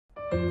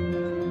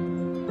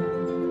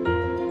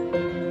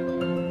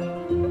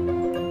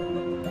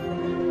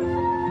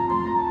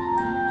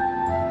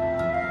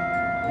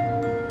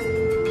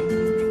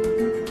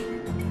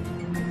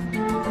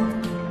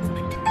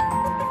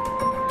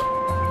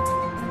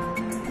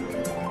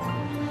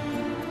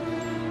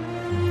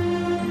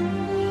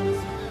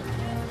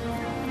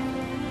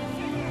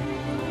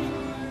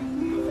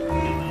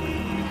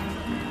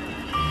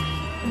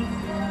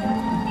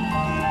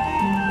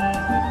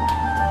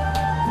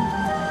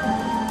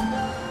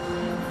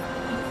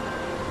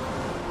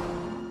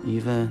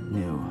Eva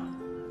knew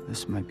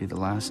this might be the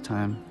last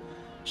time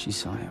she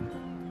saw him.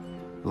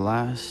 The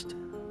last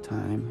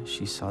time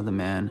she saw the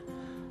man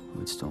who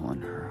had stolen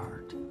her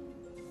heart.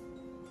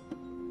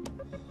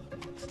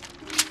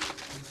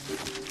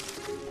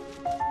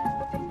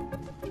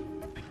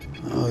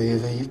 Oh,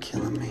 Eva, you're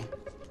killing me.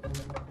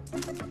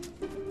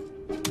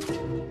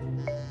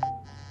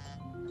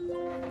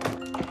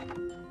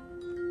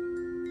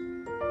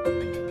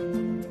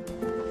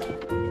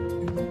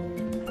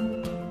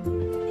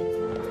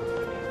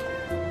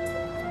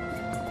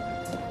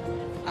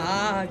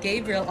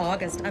 Gabriel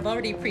August. I've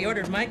already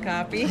pre-ordered my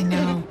copy. I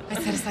know. I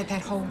set aside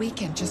that whole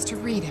weekend just to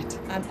read it.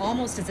 I'm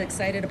almost as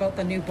excited about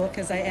the new book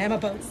as I am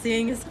about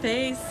seeing his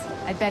face.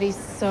 I bet he's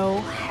so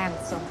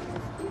handsome.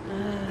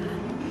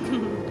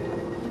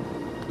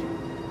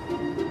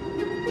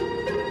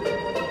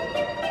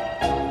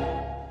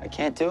 I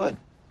can't do it.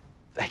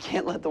 I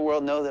can't let the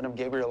world know that I'm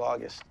Gabriel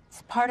August.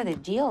 It's part of the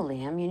deal,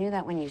 Liam. You knew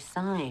that when you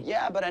signed.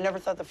 Yeah, but I never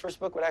thought the first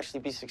book would actually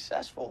be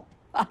successful.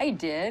 I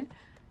did.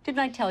 Didn't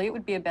I tell you it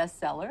would be a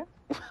bestseller?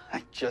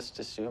 I just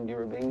assumed you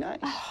were being nice.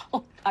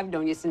 Oh, I've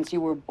known you since you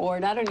were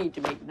born. I don't need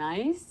to make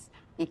nice.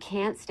 You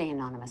can't stay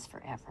anonymous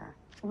forever.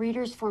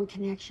 Readers form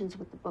connections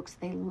with the books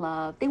they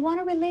love. They want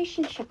a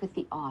relationship with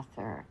the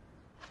author.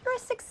 You're a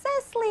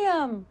success,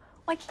 Liam.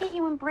 Why can't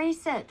you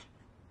embrace it?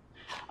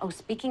 Oh,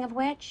 speaking of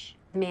which,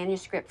 the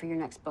manuscript for your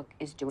next book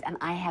is due, and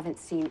I haven't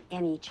seen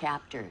any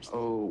chapters.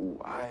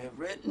 Oh, I've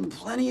written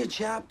plenty of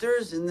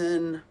chapters and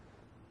then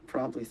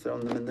promptly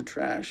thrown them in the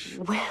trash.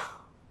 Well,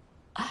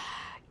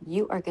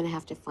 you are going to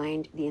have to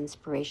find the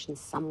inspiration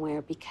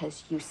somewhere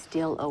because you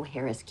still owe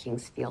Harris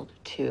Kingsfield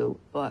 2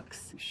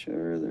 books. You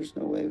sure there's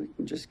no way we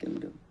can just get him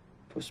to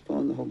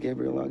postpone the whole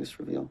Gabriel August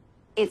reveal?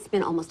 It's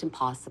been almost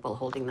impossible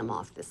holding them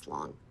off this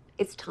long.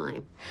 It's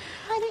time.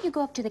 Why don't you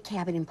go up to the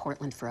cabin in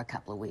Portland for a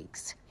couple of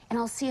weeks, and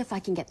I'll see if I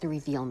can get the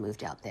reveal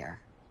moved out there.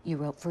 You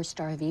wrote First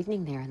Star of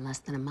Evening there in less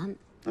than a month.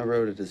 I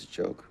wrote it as a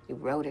joke. You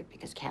wrote it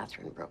because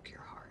Catherine broke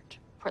your heart.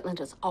 Portland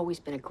has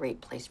always been a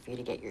great place for you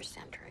to get your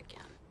center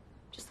again.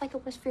 Just like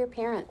it was for your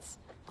parents.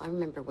 I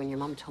remember when your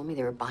mom told me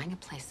they were buying a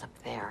place up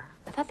there.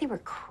 I thought they were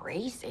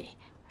crazy.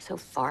 So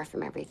far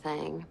from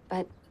everything,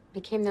 but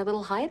became their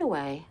little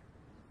hideaway.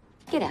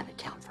 Get out of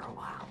town for a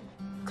while.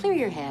 Clear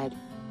your head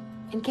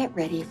and get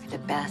ready for the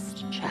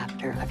best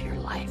chapter of your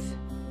life.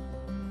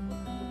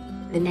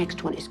 The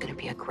next one is going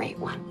to be a great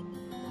one.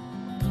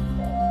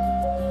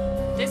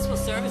 This will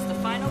serve as the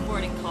final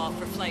boarding call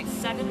for Flight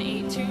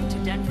 782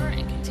 to Denver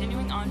and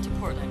continuing on to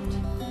Portland.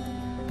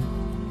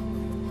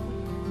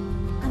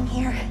 I'm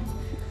here.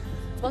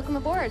 Welcome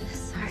aboard.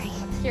 Sorry.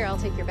 Here, I'll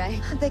take your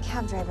bag. The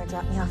cab driver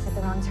dropped me off at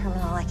the wrong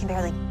terminal. I can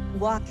barely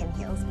walk in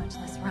heels, much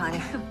less run.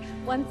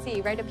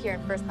 1C, right up here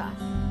in first class.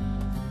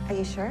 Are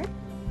you sure?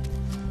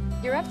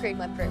 Your upgrade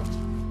went through.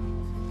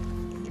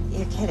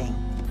 You're kidding.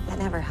 That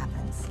never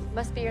happens.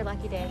 Must be your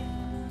lucky day.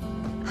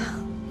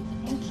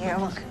 Thank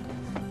you.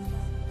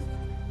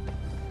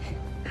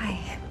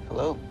 Hi.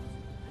 Hello.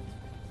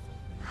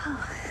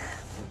 Oh,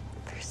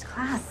 first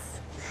class.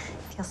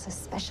 Feels so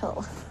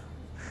special.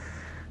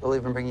 We'll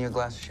even bring you a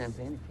glass of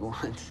champagne if you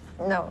want.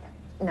 No,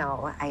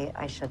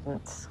 I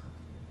shouldn't.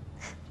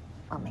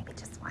 Well, maybe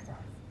just one.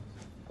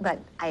 But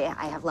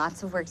I have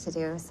lots of work to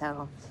do,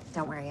 so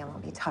don't worry, I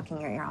won't be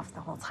talking your ear off the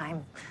whole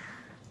time.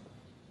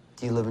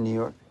 Do you live in New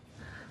York?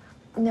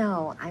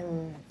 No,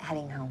 I'm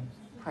heading home,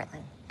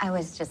 Portland. I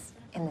was just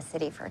in the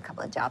city for a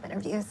couple of job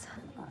interviews.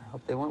 I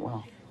hope they went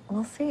well.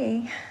 We'll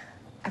see.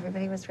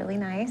 Everybody was really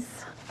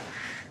nice.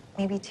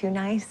 Maybe too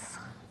nice.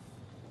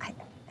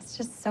 It's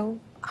just so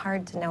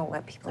hard to know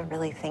what people are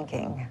really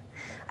thinking.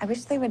 I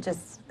wish they would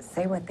just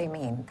say what they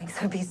mean.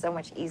 Things would be so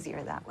much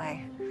easier that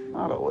way.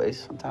 Not always.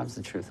 Sometimes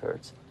the truth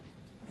hurts.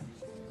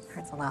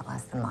 Hurts a lot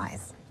less than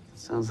lies.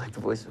 Sounds like the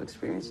voice of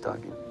experience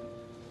talking.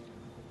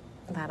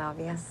 That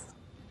obvious?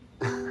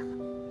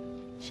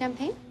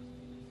 Champagne?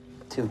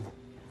 2.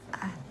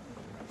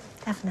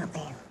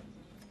 Definitely.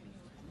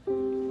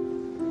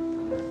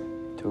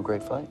 To a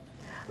great flight.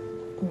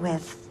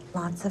 With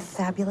lots of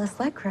fabulous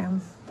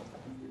legroom.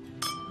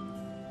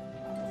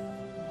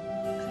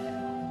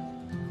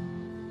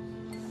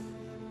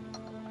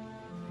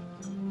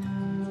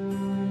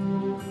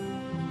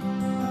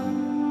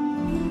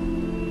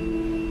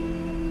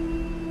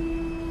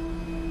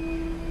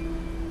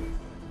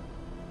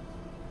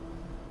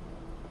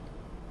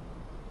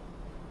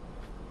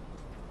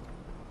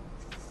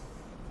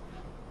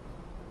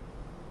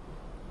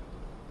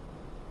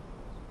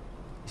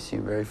 You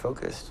seem very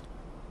focused.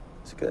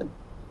 It's good.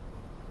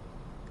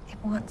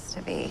 wants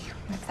to be,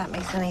 if that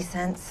makes any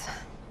sense.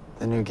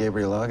 The new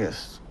Gabriel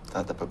August.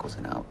 Thought the book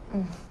wasn't out.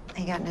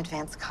 I got an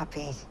advance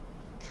copy.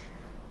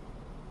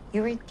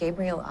 You read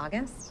Gabriel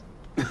August?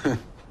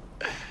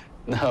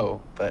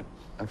 No, but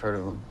I've heard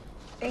of him.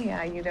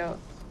 Yeah, you don't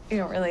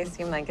really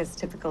seem like his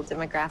typical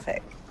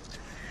demographic.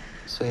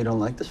 So you don't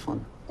like this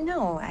one?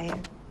 No,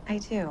 I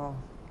do.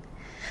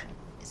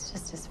 It's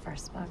just his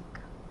first book.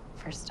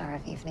 First Star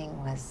of Evening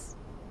was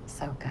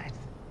so good.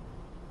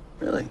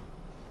 Really?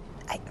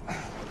 I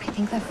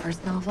think the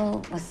first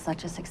novel was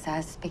such a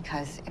success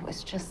because it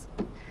was just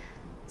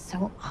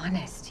so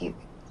honest. You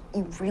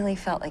really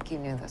felt like you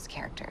knew those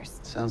characters.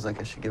 Sounds like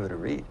I should give it a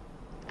read.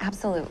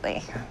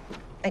 Absolutely.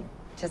 I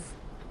just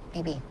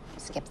maybe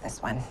skip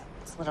this one.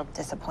 It's a little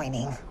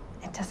disappointing.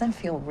 It doesn't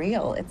feel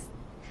real.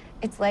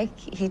 It's like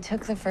he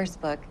took the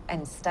first book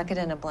and stuck it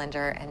in a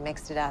blender and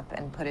mixed it up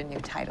and put a new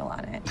title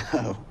on it.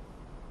 Oh,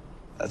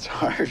 that's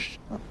harsh.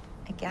 Well,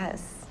 I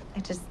guess.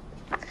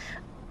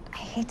 I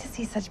hate to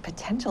see such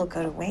potential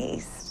go to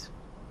waste.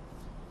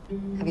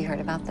 Have you heard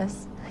about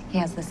this? He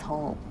has this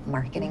whole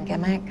marketing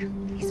gimmick.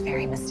 He's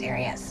very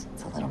mysterious.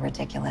 It's a little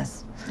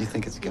ridiculous. You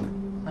think it's a gimmick?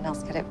 What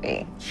else could it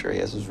be? Sure, he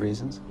has his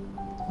reasons.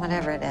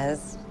 Whatever it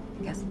is,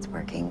 I guess it's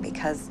working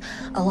because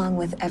along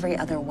with every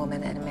other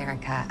woman in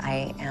America,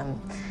 I am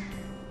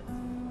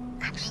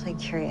actually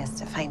curious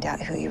to find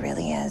out who he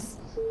really is.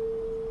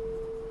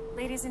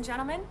 Ladies and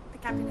gentlemen, the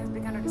captain has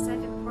begun our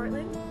descent in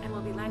Portland and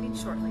will be landing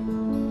shortly.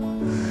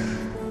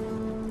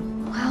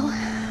 Well,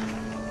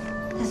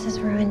 this has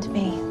ruined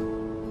me.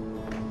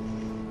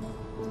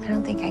 I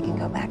don't think I can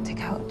go back to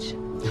coach.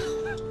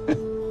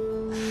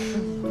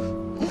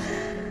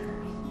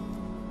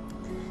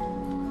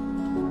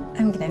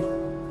 I'm gonna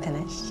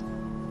finish.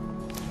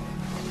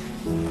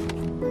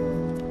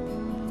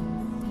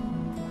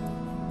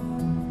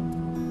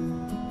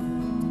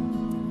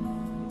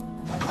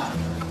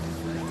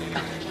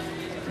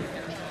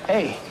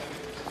 Hey,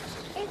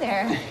 Hey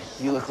there.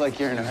 you look like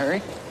you're in a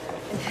hurry.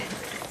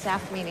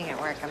 Staff meeting at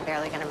work. I'm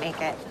barely gonna make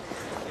it.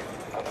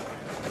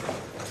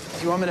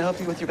 Do you want me to help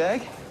you with your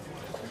bag?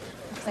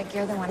 Looks like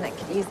you're the one that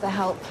could use the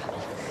help.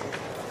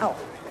 Oh,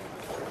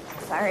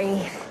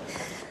 sorry.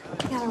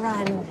 Gotta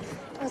run.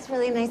 It was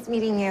really nice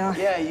meeting you.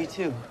 Yeah, you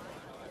too.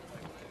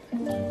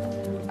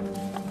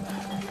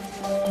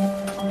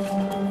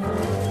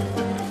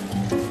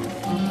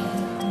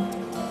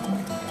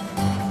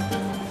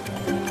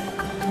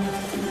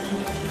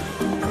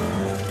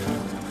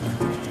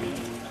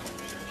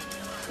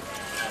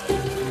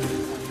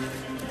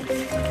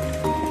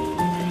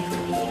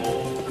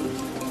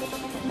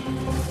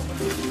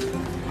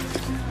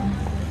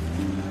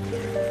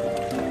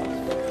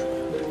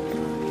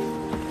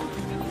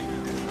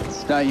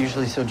 It's not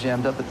usually so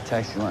jammed up at the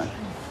taxi line.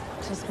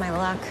 Just my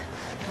luck.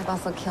 My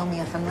boss will kill me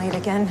if I'm late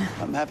again.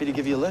 I'm happy to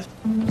give you a lift.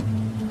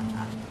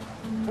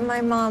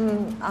 My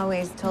mom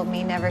always told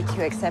me never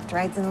to accept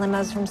rides in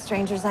limos from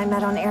strangers I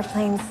met on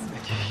airplanes.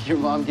 Your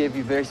mom gave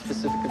you very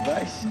specific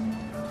advice.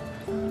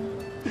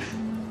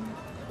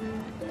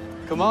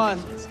 Come on,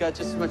 it's got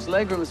just as much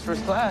legroom as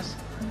first class.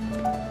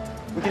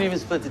 We can even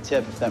split the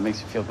tip if that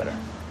makes you feel better.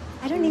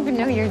 I don't even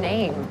know your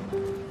name.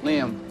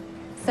 Liam.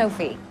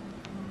 Sophie.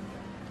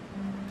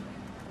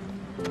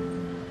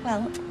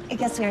 Well, I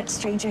guess we aren't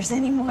strangers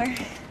anymore.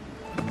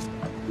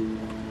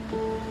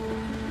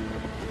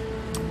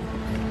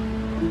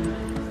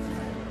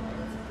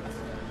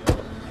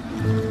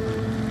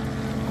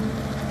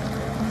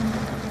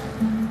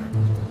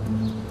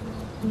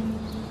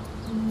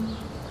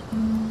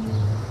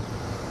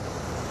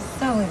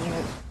 So, you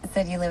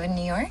said you live in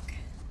New York?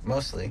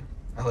 Mostly.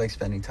 I like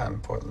spending time in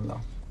Portland,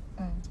 though.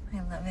 I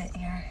love it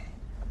here.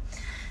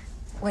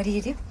 What do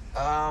you do?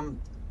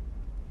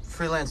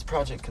 Freelance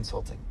project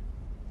consulting.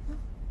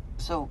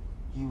 So,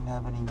 you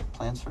have any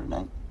plans for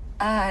tonight?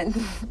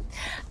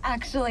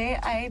 Actually,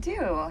 I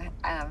do.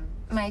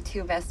 My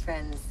two best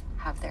friends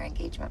have their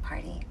engagement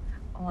party.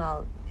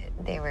 Well,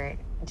 they were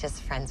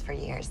just friends for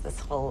years. This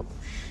whole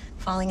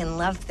falling in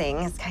love thing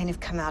has kind of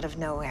come out of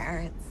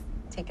nowhere.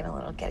 It's taken a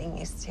little getting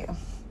used to.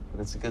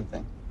 But it's a good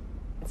thing.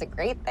 It's a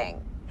great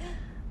thing.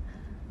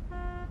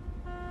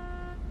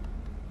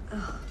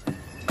 Oh.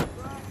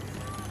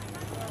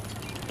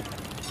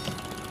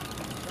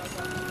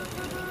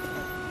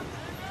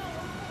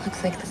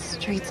 Looks like the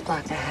street's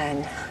blocked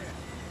ahead.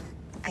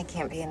 I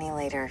can't be any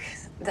later.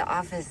 The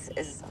office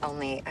is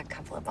only a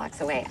couple of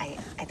blocks away.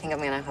 I think I'm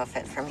gonna hoof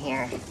it from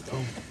here.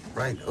 Oh,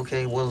 right.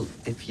 Okay, well,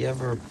 if you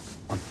ever...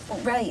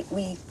 Right,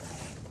 we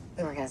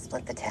were gonna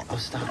split the tip. Oh,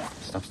 stop.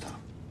 Stop.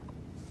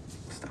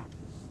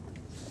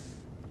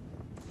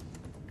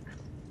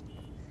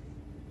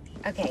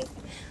 Okay,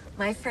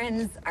 my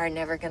friends are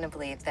never gonna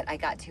believe that I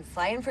got to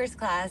fly in first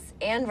class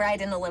and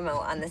ride in a limo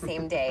on the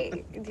same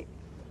day.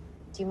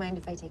 Do you mind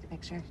if I take a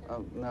picture?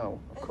 Oh, no,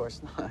 of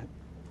course not.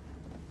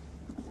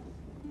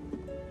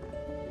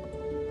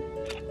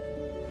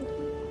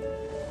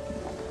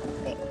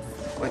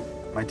 Thanks. Wait,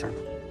 my turn.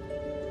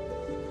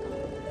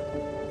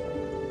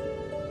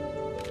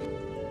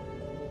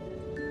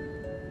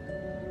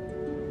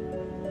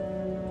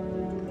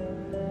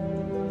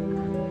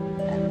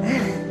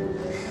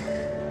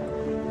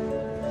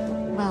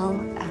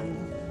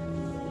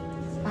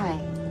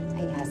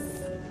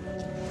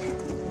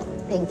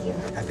 Thank you.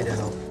 Happy to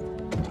help.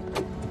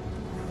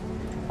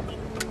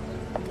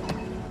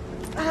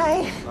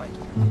 Bye. Bye.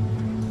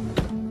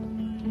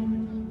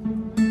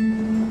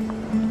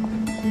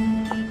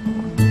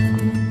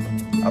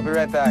 I'll be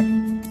right back.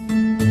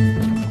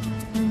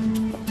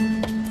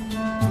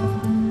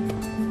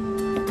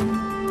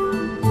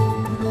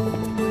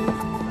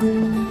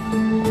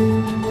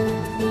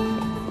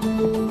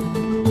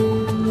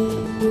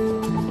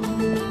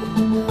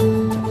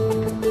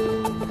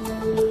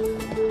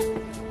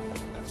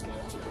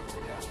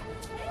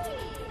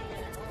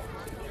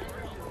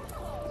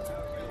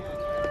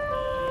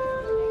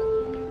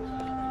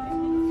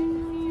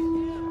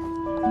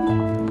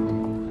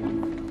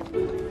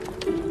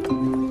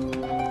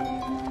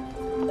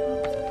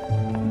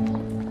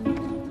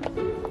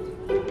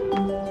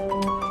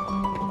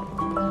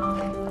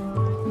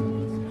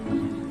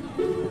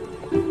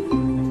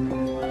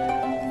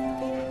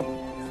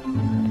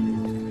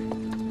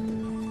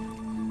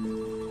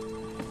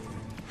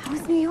 How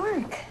was New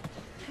York?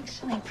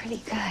 Actually, pretty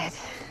good.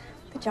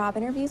 The job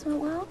interviews went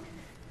well?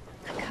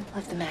 A couple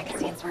of the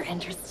magazines were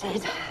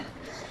interested.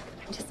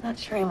 I'm just not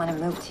sure I want to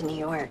move to New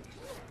York.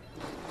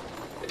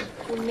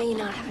 You may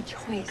not have a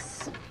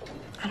choice.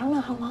 I don't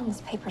know how long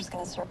this paper's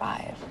gonna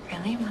survive.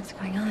 Really? What's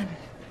going on?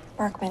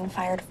 Berkman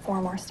fired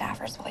 4 more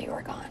staffers while you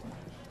were gone.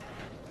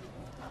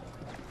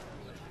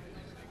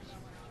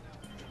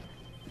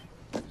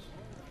 It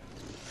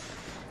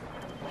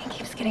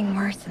keeps getting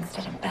worse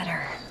instead of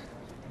better.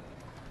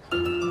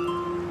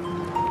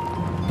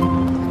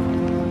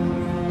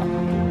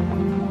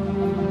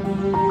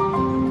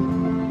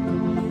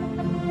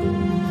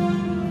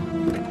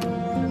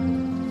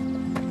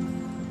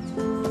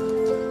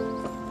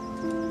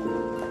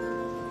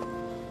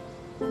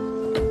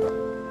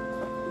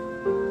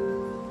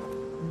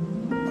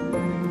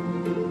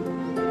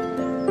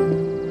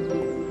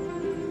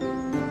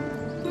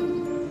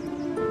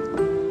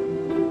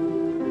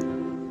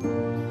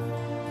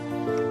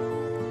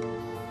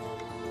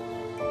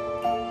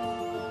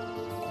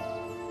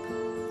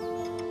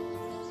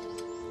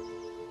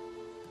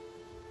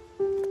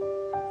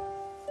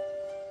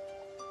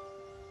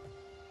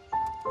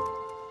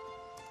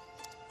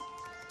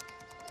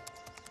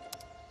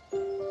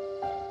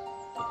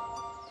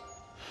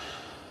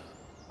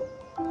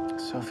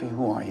 Sophie,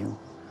 who are you?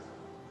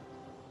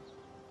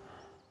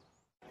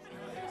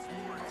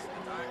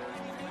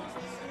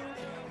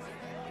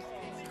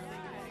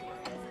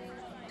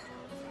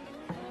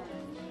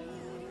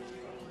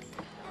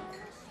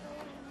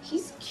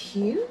 He's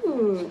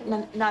cute.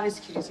 Not as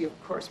cute as you,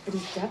 of course, but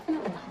he's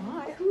definitely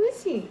hot. Who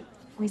is he?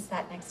 We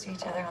sat next to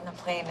each other on the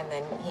plane, and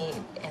then he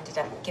ended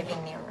up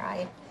giving me a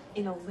ride.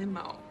 In a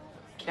limo.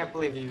 Can't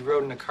believe you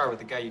rode in a car with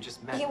the guy you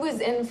just met. He was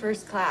in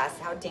first class.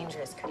 How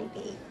dangerous could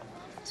he be?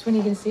 So when are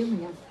you gonna see him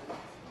again?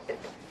 It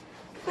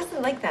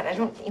wasn't like that. I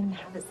don't even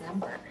have his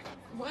number.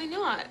 Why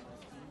not?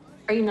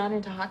 Are you not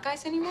into hot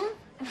guys anymore?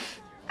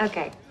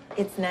 Okay,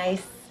 it's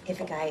nice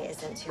if a guy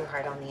isn't too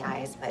hard on the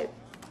eyes, but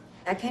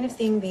that kind of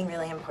thing being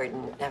really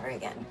important, never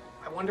again.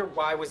 I wonder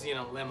why was he in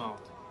a limo?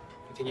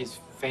 You think he's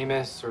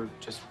famous or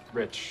just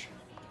rich?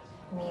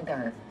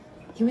 Neither.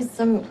 He was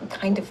some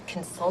kind of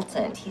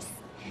consultant. He's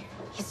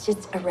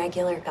just a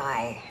regular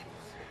guy.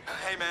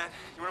 Hey, man,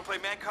 you want to play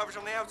man coverage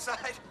on the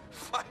outside?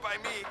 Fine by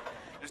me.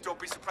 Just don't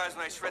be surprised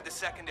when I shred the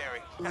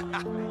secondary.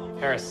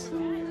 Harris,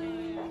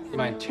 you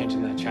mind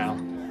changing that channel?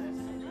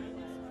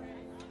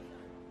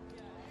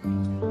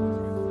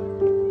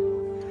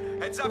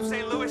 Heads up,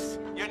 St. Louis.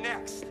 You're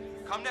next.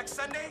 Come next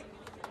Sunday,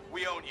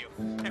 we own you.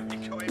 There we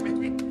go,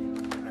 baby.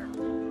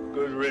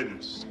 Good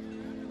riddance.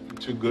 You're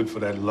too good for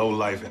that low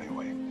life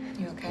anyway.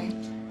 You okay?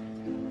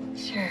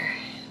 Sure.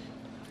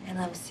 I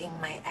love seeing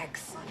my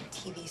ex on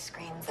TV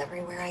screens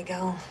everywhere I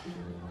go.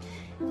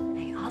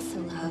 I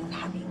also love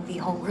having the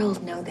whole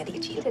world know that he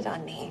cheated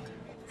on me.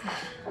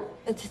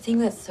 But the thing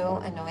that's so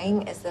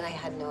annoying is that I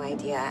had no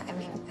idea. I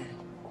mean,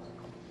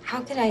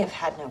 how could I have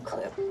had no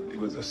clue? He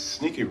was a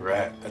sneaky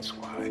rat, that's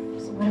why.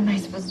 So what am I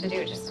supposed to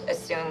do? Just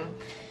assume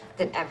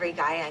that every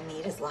guy I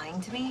meet is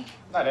lying to me?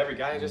 Not every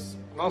guy, just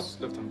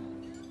most of them.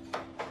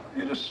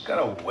 You just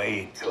gotta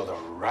wait till the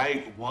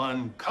right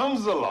one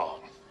comes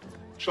along.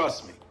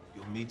 Trust me,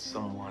 you'll meet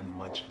someone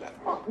much better.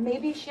 Well,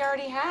 maybe she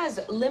already has.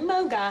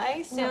 Limo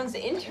guy sounds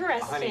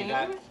interesting.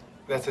 Honey,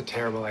 that's a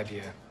terrible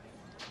idea.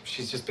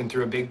 She's just been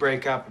through a big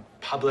breakup, a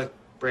public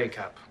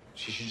breakup.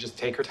 She should just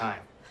take her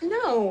time.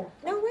 No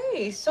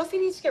way. Sophie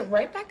needs to get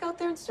right back out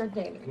there and start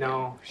dating.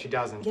 No, she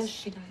doesn't. Yes,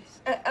 she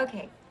does.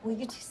 Okay, will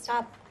you two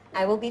stop?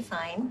 I will be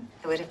fine.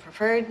 I would have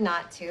preferred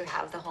not to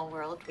have the whole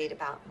world read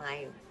about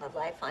my love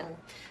life on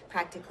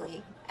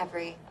practically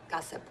every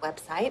gossip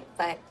website,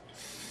 but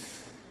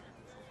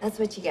that's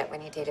what you get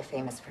when you date a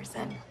famous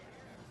person.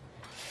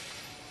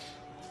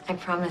 I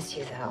promise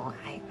you, though,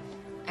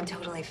 I'm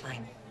totally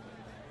fine.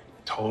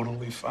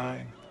 Totally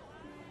fine?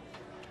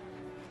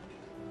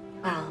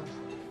 Well,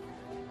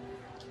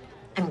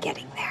 I'm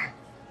getting there.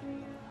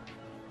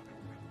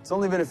 It's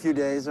only been a few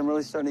days. I'm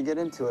really starting to get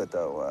into it,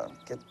 though.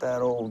 Get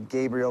that old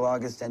Gabriel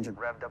August engine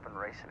revved up and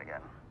racing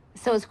again.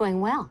 So it's going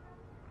well.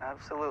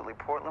 Absolutely.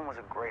 Portland was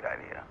a great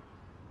idea.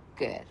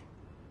 Good.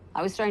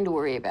 I was starting to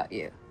worry about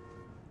you.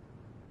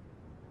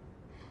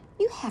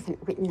 You haven't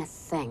written a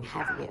thing,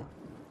 have you?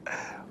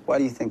 Why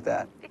do you think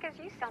that? Because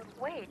you sound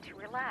way too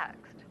relaxed.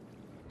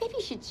 Maybe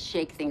you should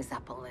shake things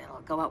up a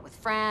little. Go out with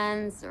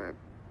friends or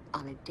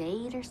on a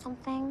date or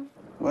something.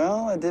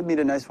 Well, I did meet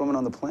a nice woman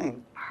on the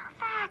plane.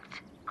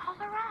 Perfect. Call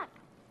her up.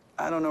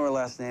 I don't know her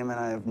last name, and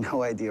I have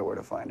no idea where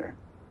to find her.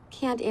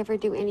 Can't ever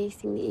do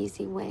anything the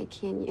easy way,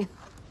 can you?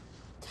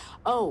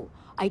 Oh,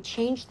 I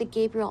changed the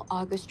Gabriel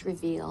August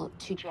reveal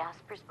to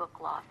Jasper's Book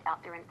Loft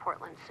out there in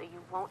Portland, so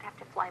you won't have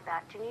to fly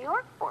back to New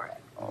York for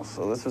it. Oh,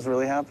 so this was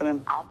really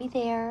happening? I'll be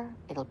there.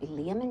 It'll be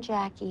Liam and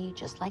Jackie,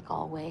 just like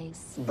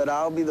always. But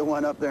I'll be the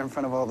one up there in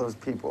front of all those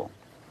people.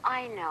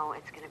 I know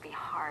it's going to be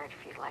hard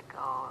for you to let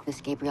go of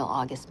this Gabriel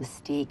August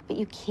mystique, but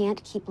you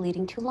can't keep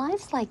leading two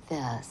lives like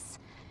this.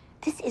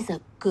 This is a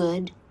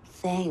good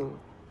thing.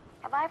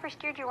 Have I ever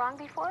steered you wrong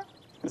before?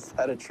 Is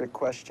that a trick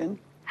question?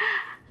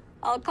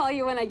 I'll call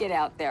you when I get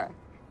out there.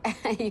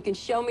 You can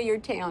show me your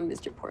town,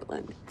 Mr.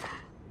 Portland.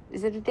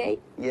 Is it a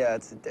date? Yeah,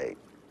 it's a date.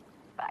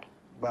 Bye.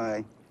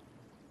 Bye.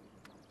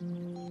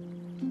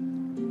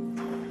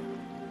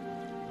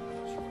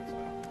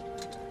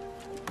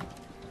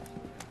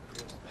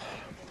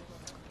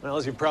 Well,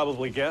 as you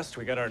probably guessed,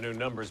 we got our new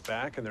numbers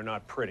back, and they're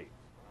not pretty.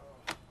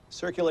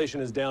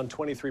 Circulation is down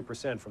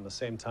 23% from the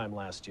same time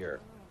last year.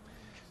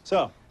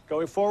 So,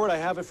 going forward, I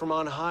have it from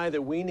on high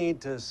that we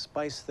need to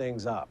spice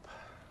things up.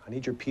 I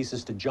need your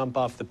pieces to jump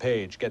off the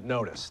page, get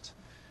noticed.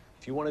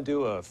 If you want to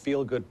do a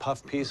feel-good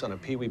puff piece on a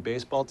Pee Wee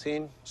baseball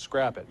team,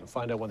 scrap it and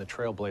find out when the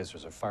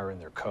Trailblazers are firing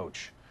their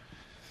coach.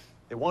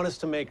 They want us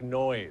to make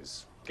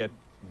noise, get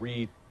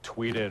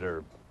retweeted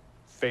or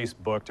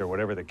Facebooked or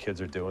whatever the kids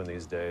are doing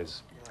these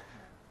days.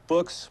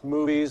 Books,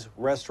 movies,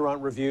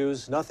 restaurant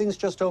reviews, nothing's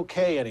just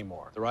okay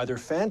anymore. They're either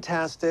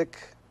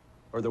fantastic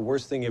or the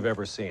worst thing you've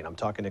ever seen. I'm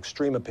talking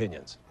extreme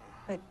opinions.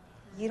 But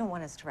you don't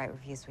want us to write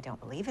reviews we don't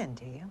believe in,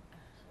 do you?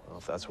 Well,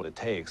 if that's what it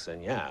takes,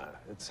 then yeah.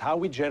 It's how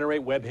we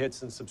generate web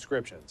hits and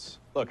subscriptions.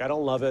 Look, I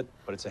don't love it,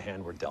 but it's a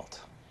hand we're dealt.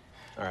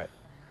 All right.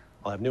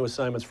 I'll have new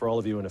assignments for all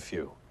of you in a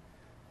few.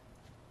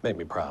 Make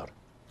me proud.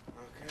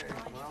 Okay,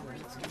 well,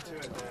 let's get to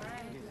it then.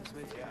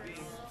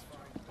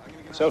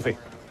 Sophie,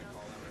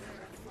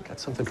 got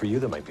something for you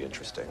that might be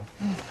interesting.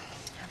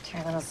 After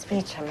your little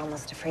speech, I'm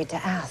almost afraid to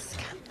ask.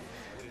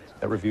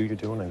 That review you're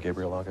doing on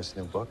Gabriel August's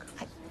new book?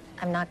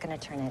 I'm not going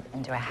to turn it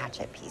into a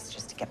hatchet piece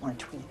just to get more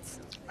tweets.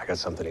 I got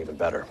something even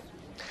better.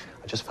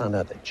 I just found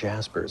out that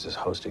Jasper's is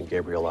hosting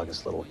Gabriel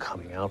August's little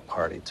coming out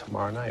party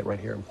tomorrow night right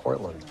here in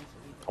Portland.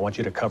 I want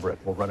you to cover it.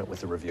 We'll run it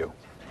with the review.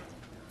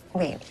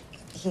 Wait,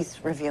 he's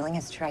revealing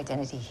his true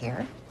identity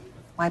here?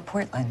 Why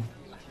Portland?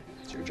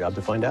 It's your job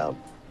to find out.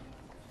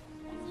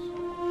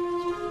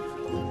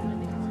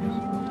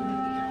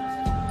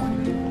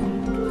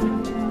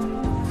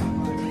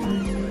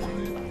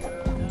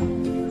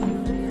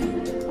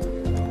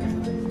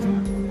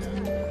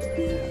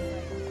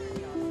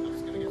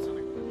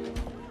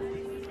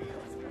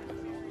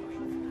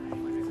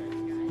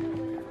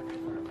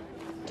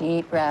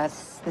 Deep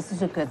breaths. This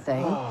is a good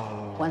thing.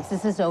 Once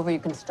this is over, you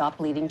can stop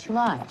leading two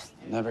lives.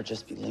 Never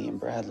just be Liam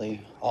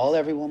Bradley. All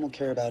everyone will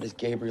care about is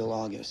Gabriel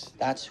August.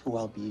 That's who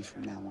I'll be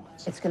from now on.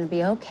 It's going to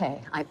be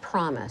okay, I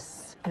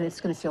promise. And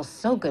it's going to feel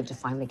so good to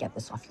finally get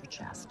this off your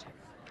chest.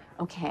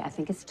 Okay, I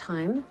think it's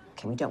time.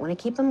 Okay, we don't want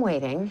to keep them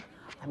waiting.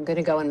 I'm going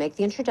to go and make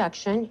the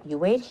introduction. You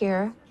wait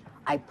here.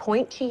 I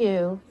point to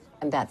you,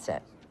 and that's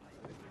it.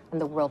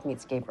 And the world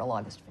meets Gabriel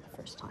August for the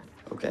first time.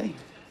 Okay.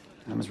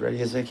 I'm as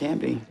ready as I can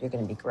be. You're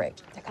going to be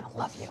great. They're going to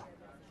love you.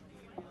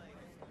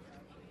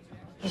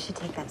 You should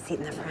take that seat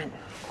in the front.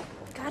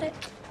 Got it.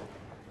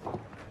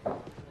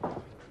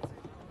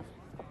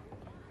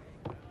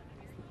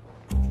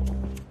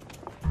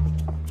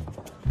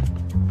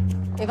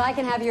 If I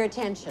can have your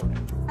attention.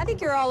 I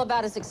think you're all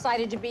about as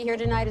excited to be here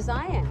tonight as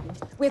I am.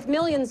 With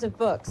millions of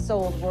books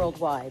sold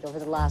worldwide over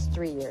the last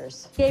 3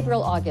 years,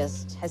 Gabriel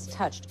August has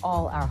touched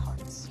all our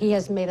hearts. He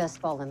has made us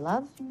fall in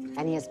love,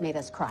 and he has made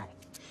us cry.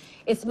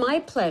 It's my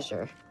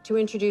pleasure to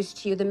introduce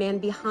to you the man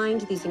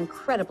behind these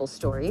incredible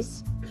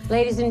stories.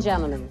 Ladies and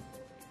gentlemen,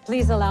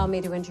 please allow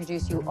me to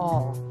introduce you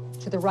all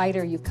to the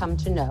writer you've come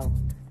to know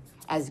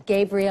as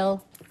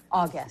Gabriel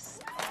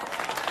August.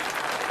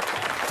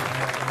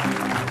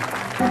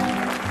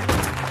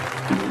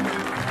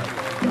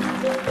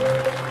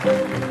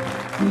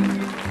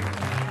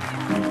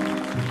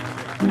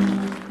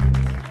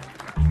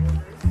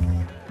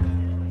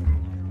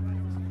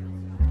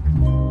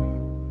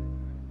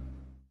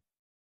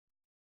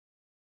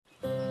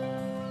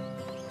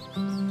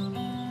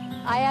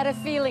 I had a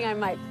feeling I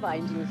might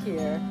find you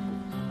here.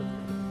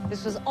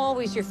 This was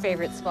always your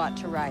favorite spot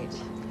to write.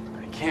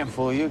 I can't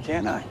fool you,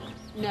 can I?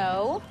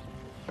 No,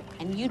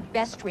 and you'd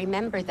best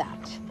remember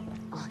that.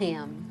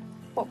 Liam,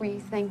 what were you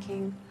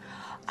thinking?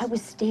 I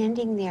was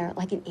standing there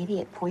like an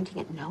idiot pointing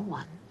at no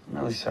one. I'm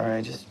really sorry.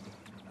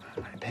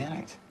 I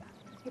panicked.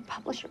 Your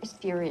publisher is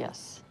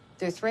furious.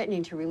 They're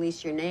threatening to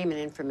release your name and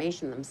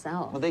information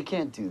themselves. Well, they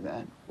can't do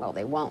that. Well,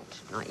 they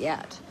won't, not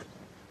yet.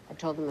 I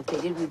told them if they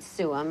did, we'd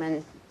sue them,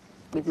 and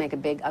we'd make a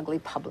big, ugly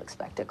public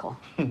spectacle.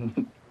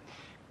 You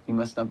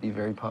must not be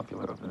very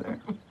popular over there.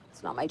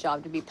 It's not my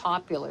job to be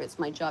popular. It's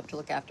my job to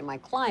look after my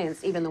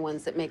clients, even the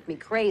ones that make me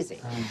crazy.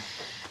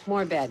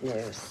 More bad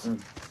news.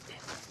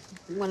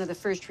 One of the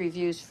first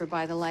reviews for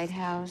By the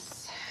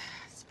Lighthouse.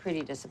 It's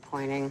pretty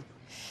disappointing.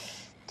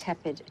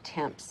 Tepid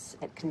attempts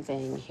at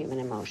conveying human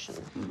emotion.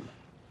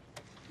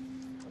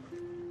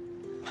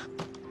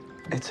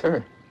 It's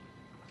her.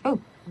 Oh.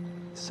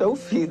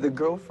 Sophie, the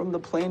girl from the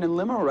plane and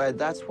limo ride.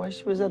 That's why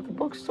she was at the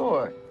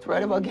bookstore. It's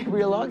right about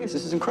Gabriel August.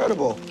 This is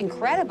incredible.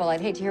 Incredible. I'd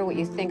hate to hear what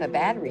you think a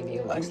bad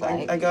review looks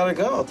like. I gotta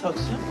go. I'll talk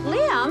soon.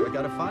 Liam! I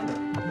gotta find her.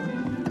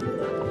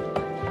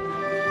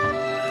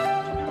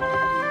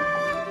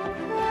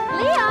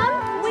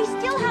 Liam! We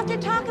still have to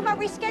talk about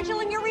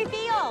rescheduling your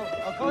reveal.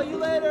 I'll call you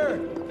later.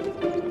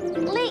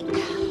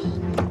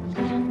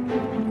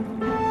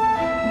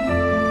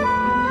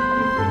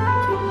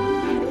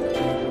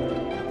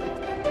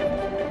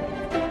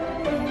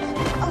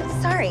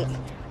 Sorry.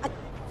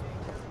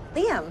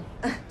 Liam.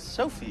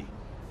 Sophie.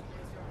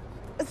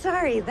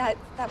 Sorry, that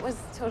was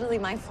totally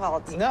my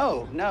fault.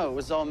 No, it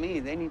was all me.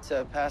 They need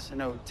to pass a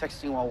no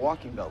texting while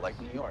walking bill like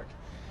New York.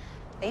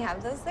 They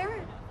have those there?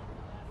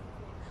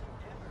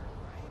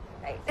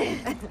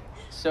 Right.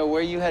 So where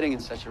are you heading in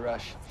such a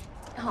rush?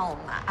 Home.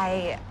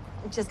 I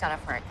just got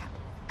off work.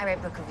 I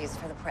write book reviews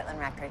for the Portland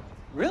Record.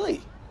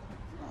 Really?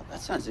 Oh,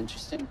 that sounds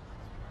interesting.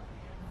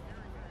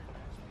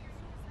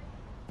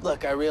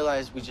 Look, I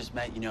realize we just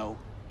met,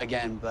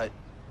 again, but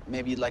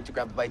maybe you'd like to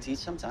grab a bite to eat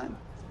sometime?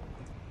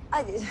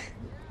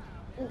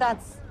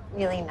 That's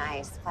really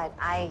nice, but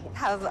I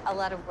have a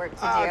lot of work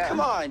to do.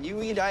 Come on.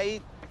 You eat, I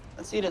eat.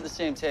 Let's eat at the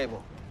same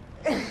table.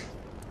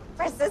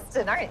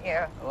 Persistent, aren't you?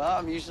 Well,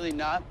 I'm usually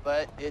not,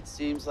 but it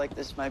seems like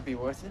this might be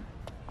worth it.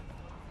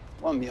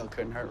 One meal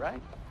couldn't hurt,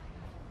 right?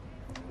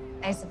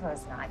 I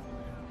suppose not.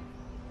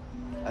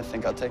 I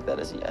think I'll take that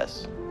as a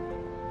yes.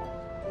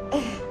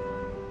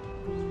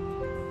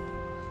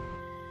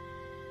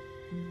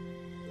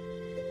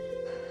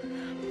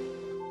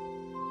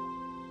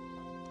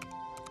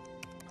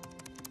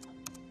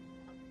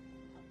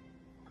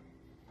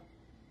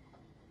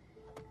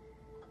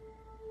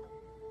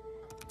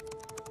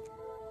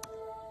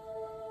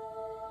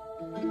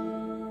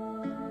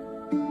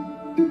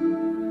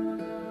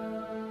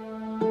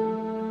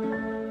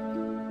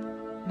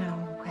 No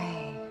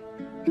way.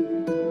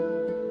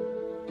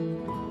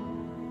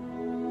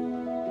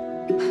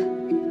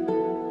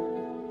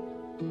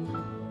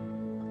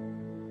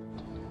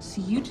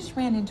 So you just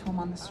ran into him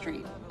on the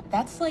street.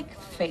 That's like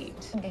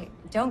fate. Okay,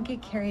 don't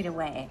get carried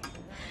away.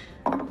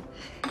 And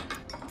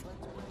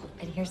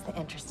here's the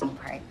interesting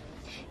part.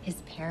 His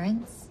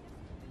parents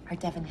are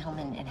Devin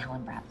Hillman and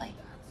Helen Bradley.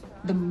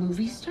 The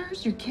movie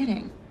stars? You're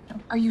kidding.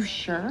 Are you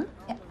sure?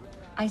 Yeah,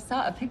 I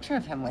saw a picture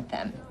of him with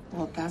them.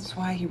 Well, that's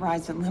why he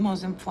rides in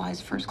limos and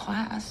flies first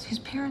class. His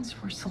parents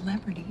were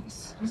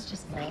celebrities. He was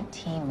just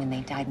 19 when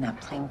they died in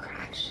that plane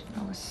crash.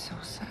 That was so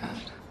sad.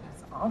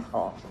 It's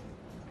awful.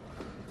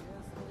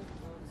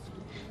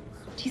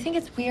 Do you think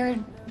it's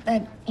weird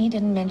that he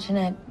didn't mention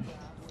it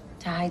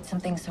to hide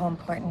something so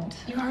important?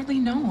 You hardly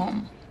know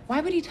him. Why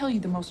would he tell you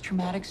the most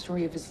traumatic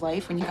story of his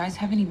life when you guys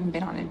haven't even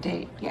been on a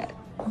date yet?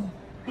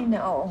 I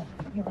know.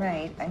 You're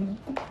right.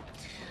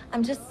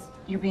 I'm just...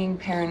 You're being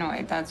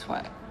paranoid, that's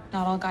what.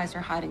 Not all guys are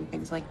hiding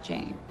things like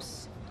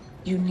James.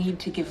 You need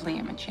to give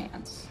Liam a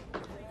chance.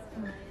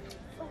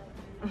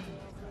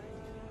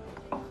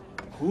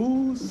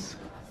 Who's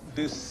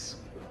this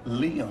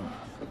Liam?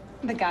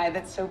 The guy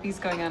that Sophie's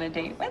going on a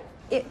date with?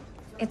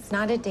 It's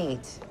not a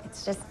date.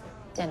 It's just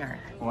dinner.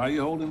 Why are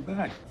you holding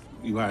back?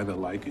 You either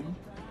like him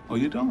or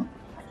you don't.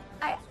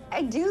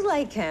 I do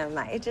like him.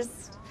 I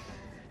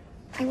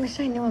wish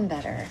I knew him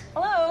better.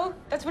 Hello,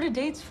 that's what a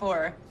date's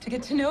for, to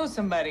get to know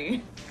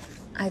somebody.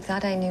 I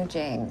thought I knew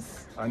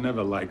James. I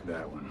never liked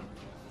that one.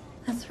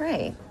 That's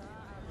right.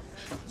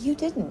 You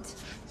didn't.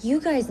 You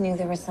guys knew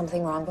there was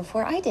something wrong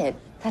before I did.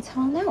 That's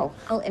how I'll know.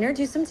 I'll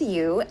introduce him to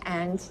you,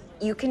 and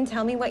you can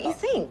tell me what you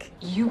think.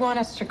 You want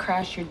us to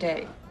crash your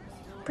date?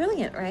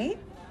 Brilliant, right?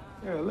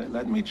 Yeah,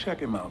 let me check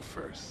him out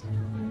first.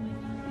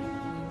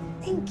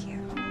 Thank you.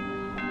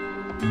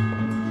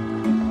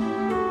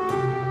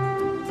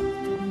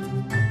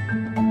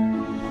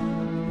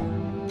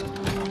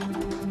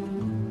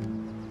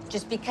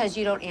 Just because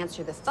you don't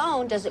answer the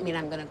phone doesn't mean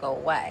I'm gonna go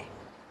away.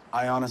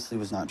 I honestly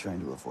was not trying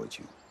to avoid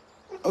you.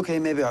 Okay,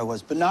 maybe I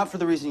was, but not for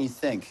the reason you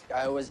think.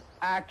 I was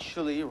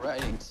actually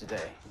writing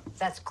today.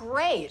 That's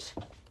great.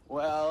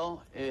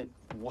 Well, it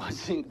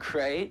wasn't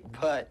great,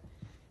 but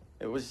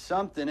it was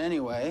something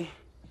anyway.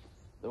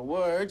 The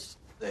words,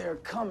 they are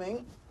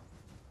coming.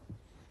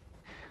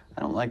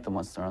 I don't like them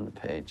once they're on the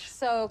page.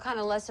 So kind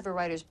of less of a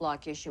writer's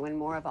block issue and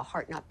more of a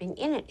heart not being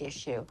in it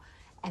issue.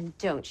 And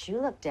don't you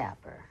look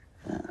dapper.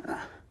 I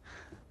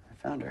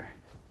found her.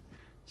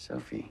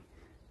 Sophie,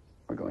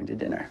 we're going to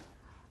dinner.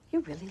 You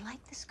really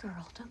like this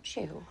girl, don't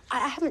you?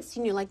 I haven't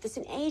seen you like this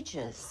in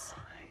ages.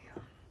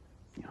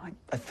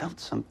 I felt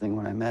something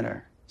when I met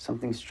her.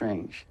 Something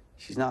strange.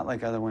 She's not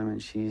like other women.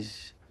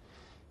 She's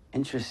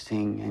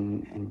interesting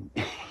and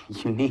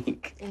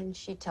unique. And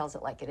she tells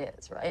it like it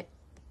is, right?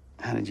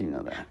 How did you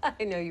know that?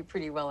 I know you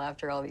pretty well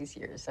after all these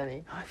years,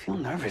 honey. I feel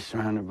nervous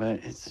around her, but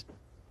it's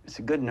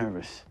a good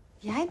nervous.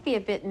 Yeah, I'd be a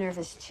bit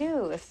nervous,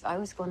 too, if I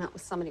was going out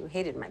with somebody who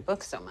hated my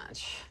book so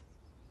much.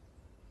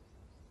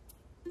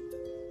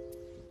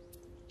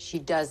 She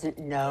doesn't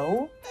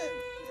know?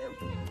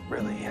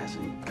 Really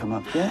hasn't come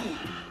up yet.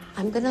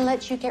 I'm gonna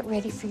let you get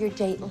ready for your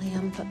date,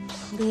 Liam, but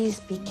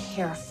please be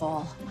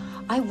careful.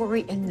 I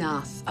worry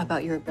enough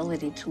about your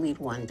ability to lead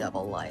one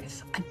double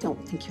life. I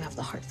don't think you have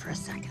the heart for a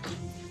second.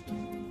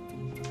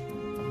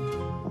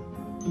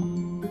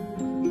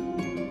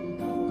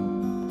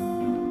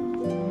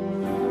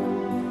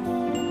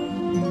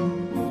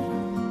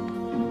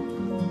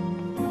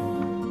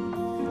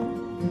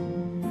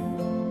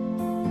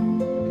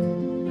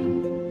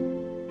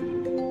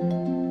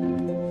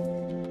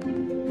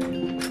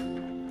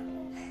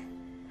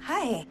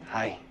 Hi.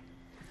 Hi.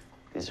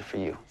 These are for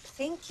you.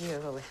 Thank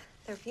you.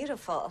 They're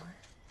beautiful.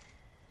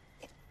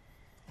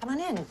 Come on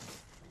in.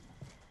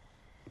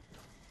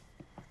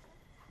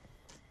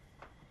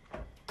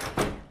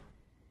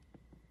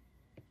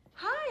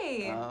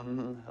 Hi.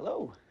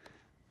 Hello.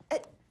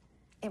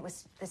 It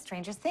was the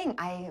strangest thing.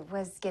 I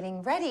was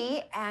getting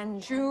ready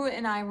and... Drew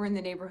and I were in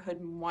the neighborhood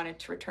and wanted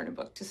to return a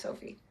book to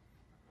Sophie.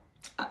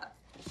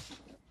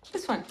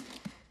 This one.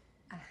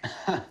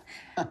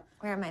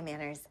 Where are my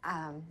manners?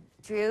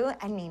 Drew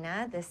and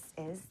Nina, this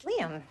is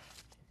Liam.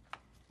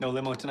 No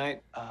limo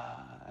tonight?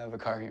 I have a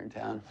car here in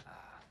town.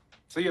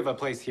 So you have a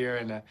place here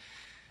and a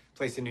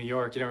place in New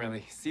York. You don't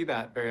really see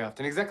that very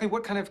often. Exactly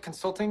what kind of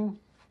consulting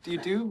do you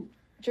do?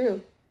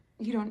 Drew,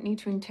 you don't need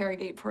to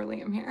interrogate poor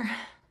Liam here.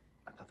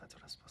 I thought that's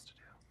what I was supposed to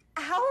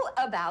do. How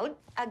about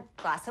a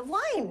glass of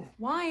wine?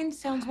 Wine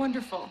sounds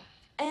wonderful.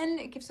 And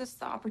it gives us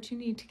the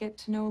opportunity to get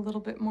to know a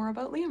little bit more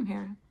about Liam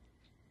here.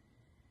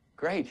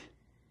 Great.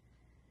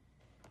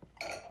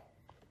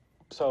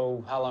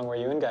 So, how long were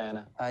you in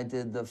Guyana? I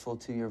did the full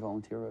 2-year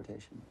volunteer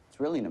rotation.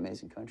 It's really an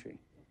amazing country.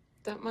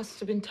 That must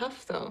have been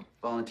tough, though.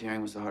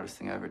 Volunteering was the hardest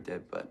thing I ever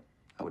did, but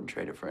I wouldn't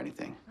trade it for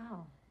anything.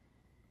 Oh,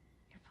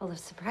 you're full of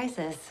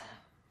surprises.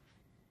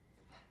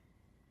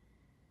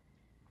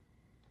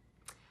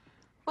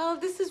 Well,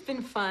 this has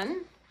been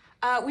fun.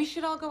 We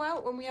should all go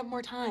out when we have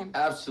more time.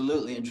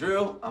 Absolutely. And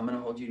Drew, I'm gonna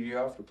hold you to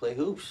your offer to play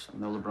hoops. I'm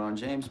no LeBron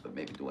James, but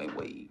maybe Dwayne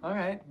Wade. All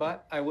right,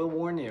 but I will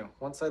warn you.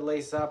 Once I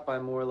lace up,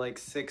 I'm more like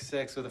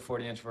 6'6" with a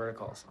 40-inch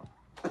vertical, so.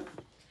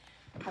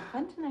 Have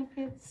fun tonight,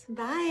 kids.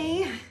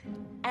 Bye.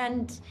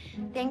 And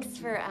thanks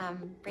for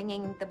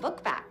bringing the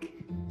book back.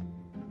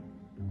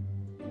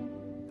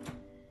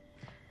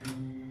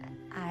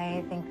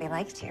 I think they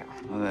liked you.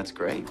 Well, that's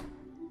great.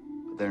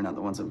 But they're not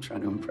the ones I'm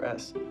trying to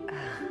impress.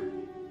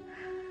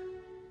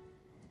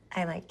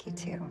 I like you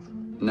too.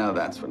 No,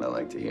 that's what I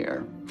like to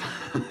hear.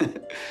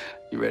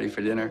 You ready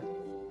for dinner?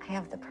 I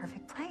have the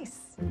perfect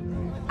place.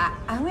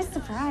 I was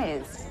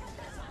surprised.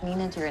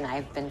 Nina, Drew, and I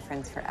have been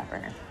friends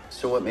forever.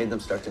 So what made them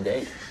start to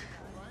date?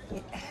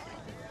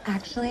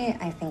 Actually,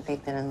 I think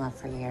they've been in love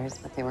for years,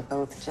 but they were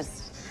both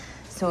just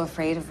so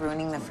afraid of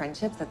ruining the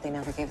friendship that they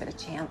never gave it a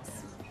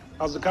chance.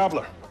 How's the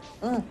cobbler?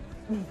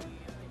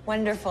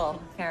 Wonderful,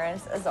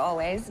 Harris, as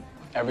always.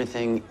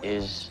 Everything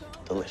is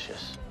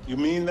delicious. You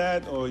mean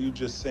that, or are you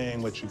just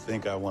saying what you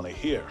think I want to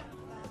hear?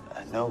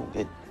 No,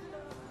 it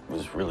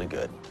was really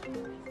good.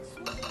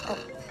 Oh.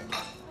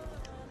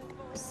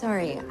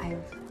 Sorry,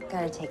 I've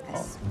got to take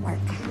this. Work.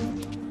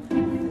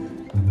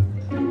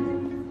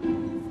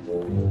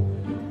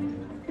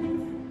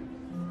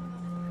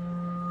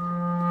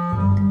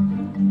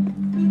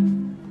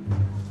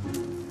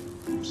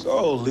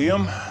 So,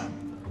 Liam,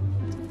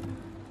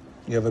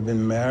 you ever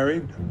been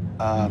married?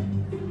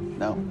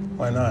 No.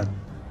 Why not?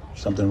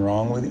 Something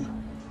wrong with you?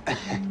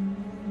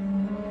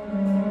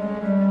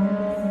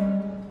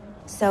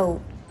 So,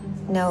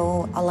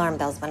 no alarm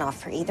bells went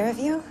off for either of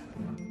you?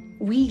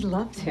 We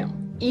loved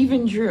him.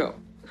 Even Drew,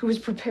 who was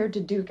prepared to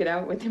duke it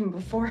out with him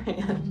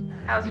beforehand.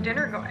 How's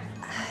dinner going?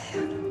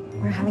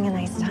 We're having a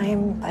nice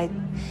time, but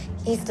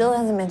he still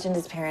hasn't mentioned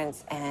his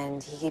parents,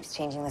 and he keeps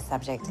changing the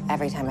subject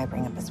every time I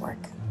bring up his work.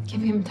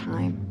 Give him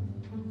time.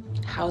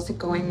 How's it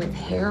going with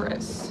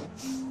Harris?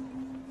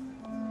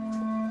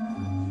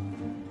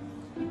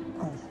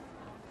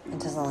 It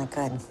doesn't look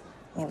good.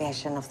 Maybe I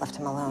shouldn't have left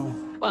him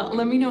alone. Well,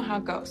 let me know how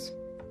it goes.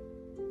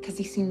 Because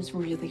he seems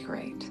really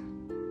great.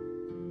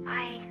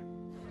 Bye.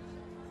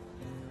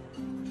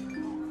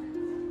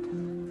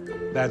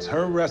 That's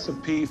her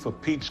recipe for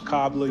peach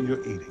cobbler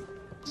you're eating.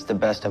 It's the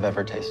best I've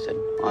ever tasted,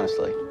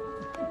 honestly.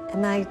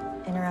 Am I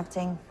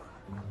interrupting?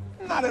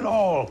 Not at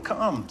all.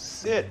 Come,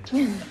 sit.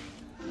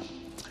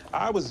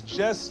 I was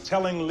just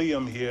telling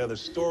Liam here the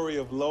story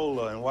of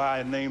Lola and why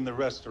I named the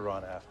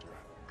restaurant after her.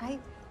 I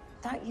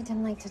thought you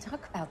didn't like to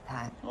talk about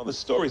that. Well, the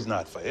story's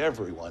not for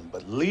everyone,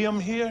 but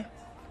Liam here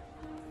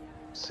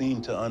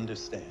seemed to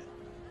understand.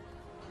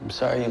 I'm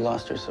sorry you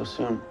lost her so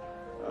soon.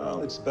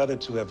 Well, it's better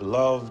to have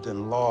loved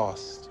and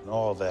lost and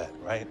all that,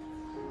 right?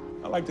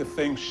 I like to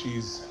think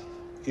she's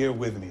here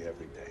with me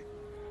every day.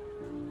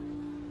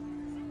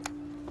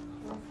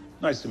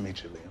 Nice to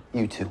meet you, Liam.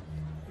 You too.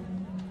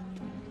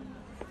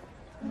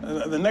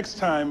 The next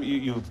time,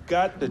 you've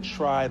got to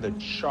try the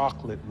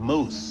chocolate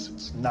mousse.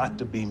 It's not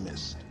to be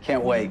missed.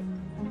 Can't wait.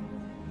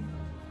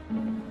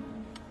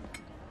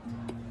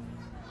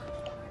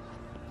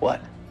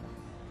 What?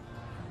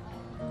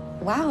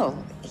 Wow,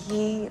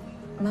 he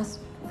must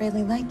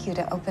really like you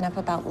to open up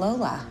about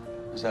Lola.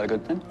 Is that a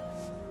good thing?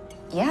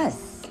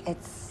 Yes,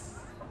 it's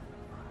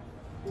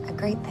a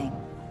great thing.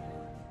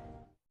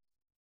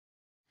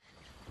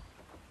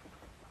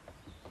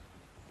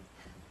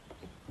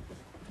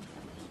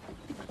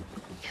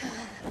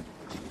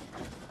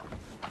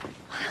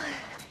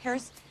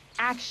 Harris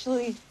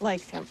actually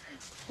liked him.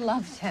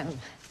 Loved him.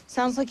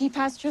 Sounds like he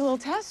passed your little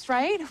test,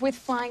 right? With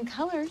flying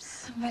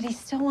colors. But he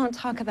still won't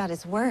talk about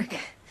his work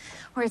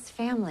or his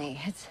family.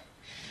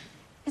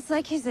 It's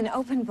like he's an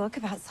open book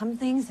about some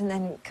things and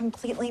then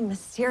completely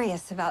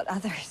mysterious about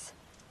others.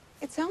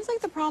 It sounds like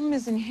the problem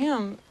isn't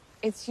him,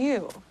 it's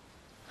you.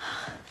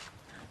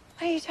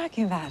 What are you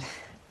talking about?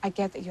 I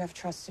get that you have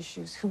trust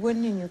issues. Who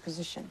wouldn't in your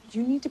position?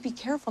 You need to be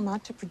careful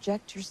not to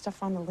project your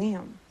stuff on the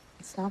Liam.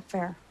 It's not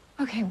fair.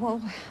 Okay, well,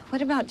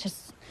 what about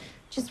just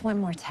one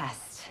more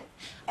test?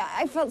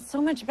 I felt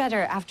so much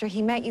better after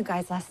he met you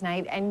guys last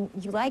night, and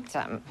you liked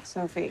him.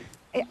 Sophie.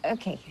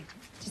 Okay,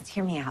 just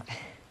hear me out.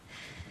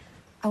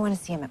 I want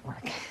to see him at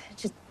work.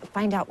 Just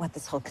find out what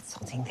this whole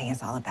consulting thing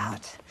is all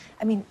about.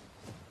 I mean,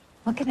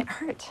 what can it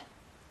hurt?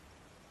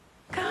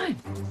 Come on.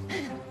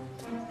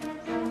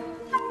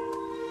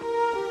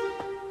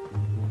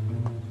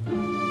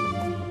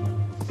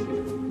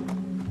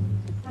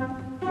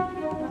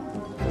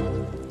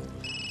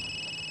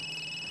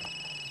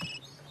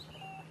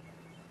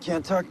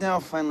 Can't talk now,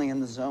 finally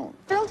in the zone.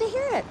 Thrilled to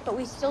hear it, but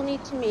we still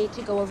need to meet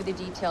to go over the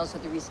details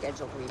of the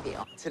rescheduled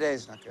reveal.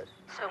 Today's not good.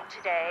 So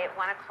today at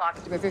 1 o'clock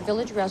at the River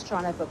Village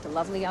restaurant, I booked a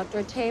lovely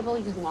outdoor table.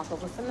 You can walk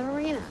over from the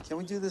marina. Can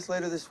we do this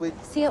later this week?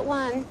 See you at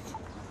 1.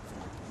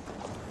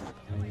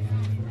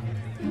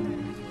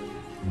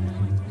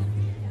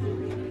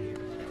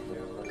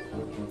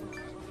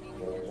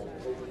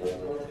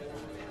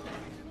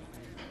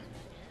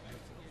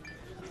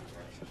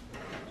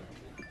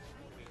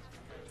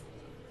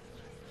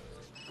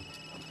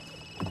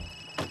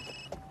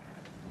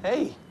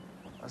 Hey,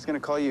 I was gonna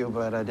call you,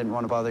 but I didn't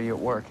want to bother you at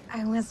work.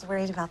 I was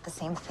worried about the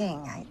same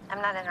thing.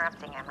 I'm not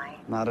interrupting, am I?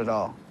 Not at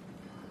all.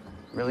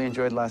 Really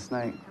enjoyed last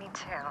night. Me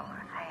too.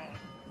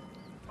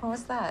 What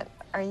was that?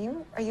 Are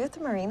you at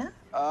the marina?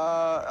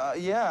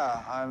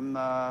 Yeah. I'm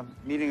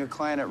meeting a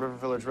client at River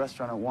Village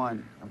Restaurant at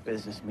 1, a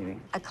business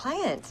meeting. A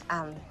client?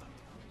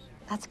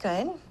 That's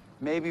good.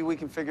 Maybe we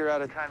can figure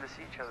out a time to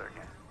see each other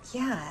again.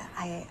 Yeah,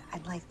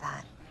 I'd like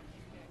that.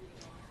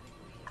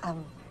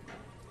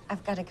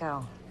 I've got to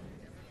go.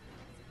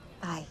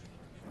 Bye.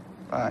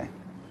 Bye.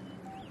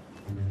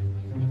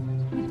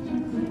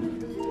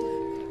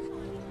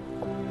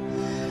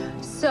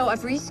 So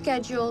I've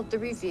rescheduled the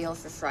reveal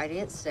for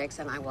Friday at 6,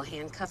 and I will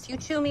handcuff you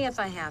to me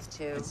if I have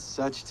to. It's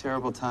such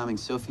terrible timing.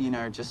 Sophie and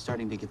I are just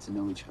starting to get to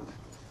know each other.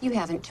 You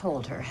haven't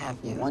told her, have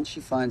you? Once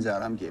she finds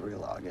out I'm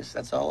Gabriel August,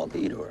 that's all I'll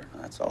be to her.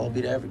 That's all I'll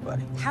be to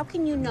everybody. How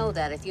can you know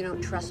that if you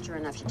don't trust her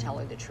enough to tell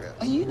her the truth?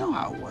 Well, you know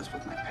how it was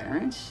with my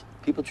parents.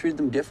 People treated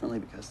them differently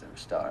because they were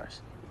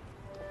stars.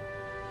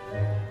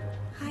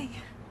 Hi.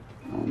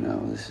 Oh, no,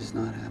 this is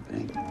not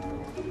happening.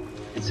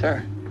 It's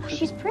her.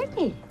 She's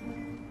pretty.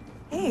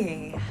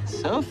 Hey.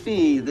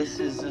 Sophie, this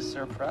is a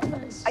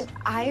surprise.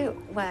 I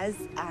was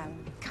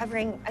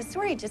covering a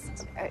story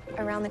just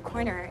around the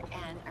corner,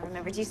 and I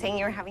remembered you saying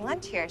you were having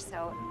lunch here,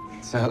 so...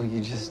 So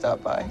you just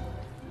stopped by?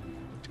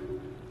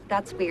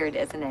 That's weird,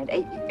 isn't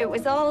it? It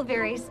was all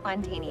very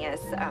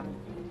spontaneous.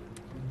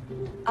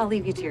 I'll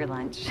leave you to your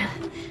lunch.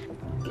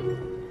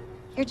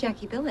 You're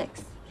Jackie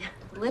Billix,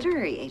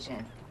 literary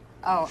agent.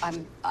 Oh,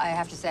 I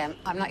have to say,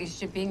 I'm not used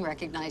to being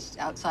recognized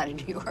outside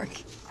of New York.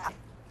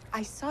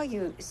 I saw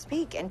you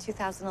speak in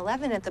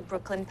 2011 at the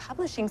Brooklyn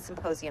Publishing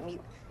Symposium. You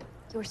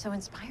were so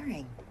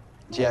inspiring.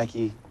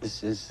 Jackie,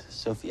 this is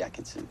Sophie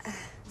Atkinson.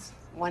 It's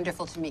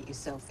wonderful to meet you,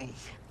 Sophie.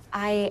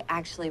 I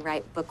actually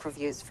write book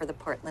reviews for the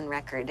Portland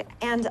Record,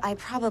 and I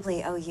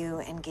probably owe you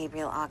and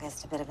Gabriel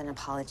August a bit of an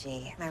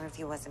apology. My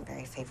review wasn't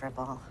very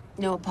favorable.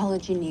 No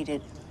apology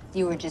needed.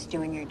 You were just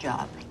doing your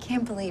job. I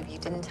can't believe you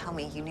didn't tell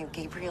me you knew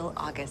Gabriel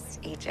August's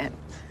agent.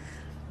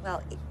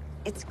 Well,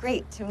 it's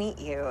great to meet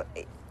you.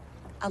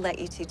 I'll let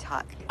you two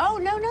talk. Oh,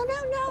 no.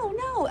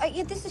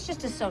 This is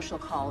just a social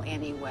call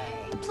anyway.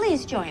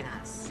 Please join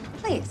us.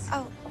 Please.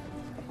 Oh.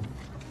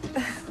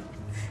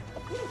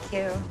 Thank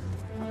you.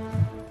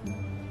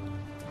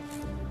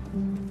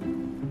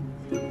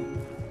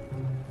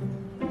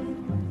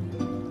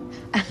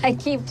 I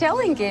keep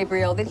telling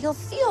Gabriel that he'll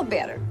feel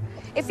better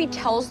if he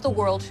tells the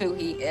world who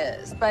he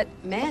is. But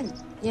men,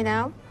 you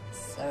know,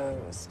 so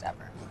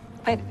stubborn.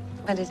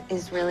 But it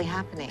is really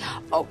happening.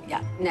 Oh,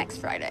 yeah, next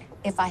Friday.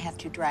 If I have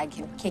to drag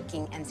him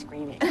kicking and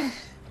screaming.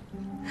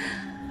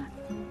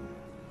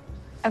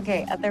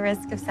 Okay, at the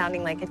risk of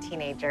sounding like a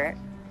teenager,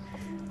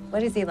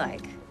 what is he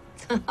like?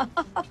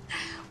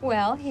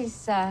 Well,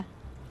 he's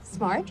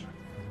smart,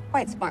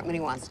 quite smart when he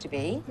wants to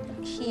be.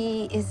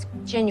 He is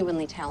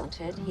genuinely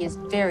talented. He is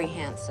very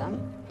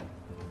handsome.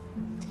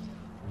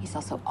 He's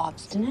also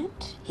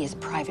obstinate. He is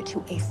private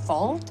to a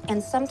fault.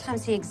 And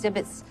sometimes he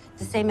exhibits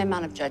the same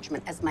amount of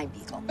judgment as my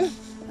beagle.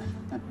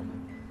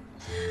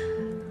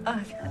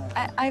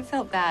 I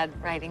felt bad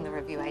writing the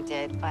review I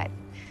did, but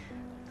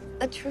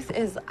the truth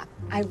is,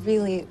 I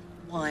really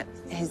want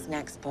his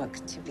next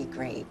book to be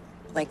great,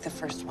 like the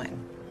first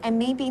one. And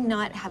maybe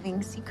not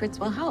having secrets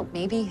will help.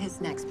 Maybe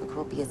his next book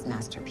will be his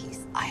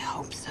masterpiece. I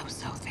hope so,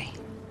 Sophie.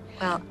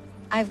 Well,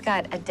 I've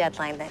got a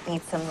deadline that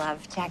needs some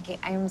love. Jackie,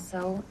 I am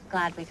so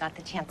glad we got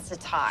the chance to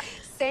talk.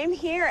 Same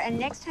here. And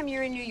next time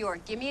you're in New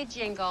York, give me a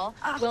jingle.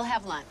 We'll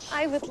have lunch.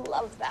 I would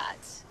love that.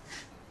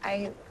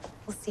 I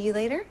will see you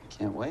later.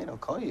 Can't wait. I'll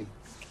call you.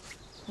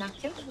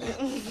 Not you.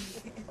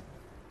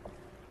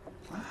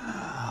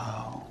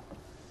 Wow.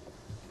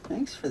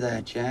 Thanks for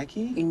that,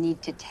 Jackie. You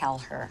need to tell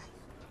her.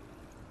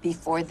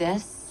 Before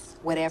this,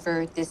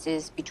 whatever this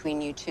is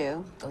between you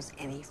two goes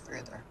any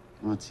further.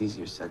 Well, it's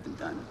easier said than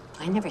done.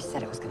 I never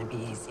said it was going to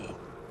be easy.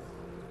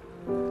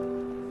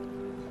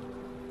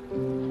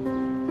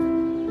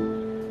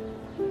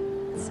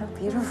 It's so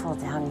beautiful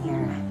down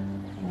here.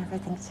 I never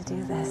think to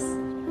do this.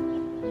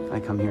 I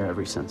come here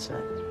every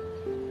sunset.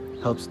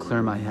 Helps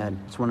clear my head.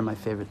 It's one of my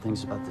favorite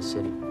things about the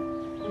city.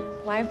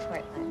 Why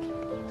Portland?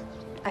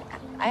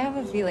 I have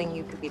a feeling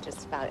you could be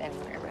just about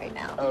anywhere right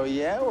now. Oh,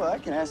 yeah? Well, I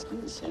can ask you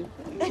the same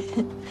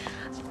thing.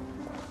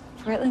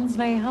 Portland's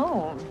my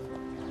home.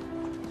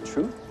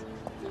 Truth?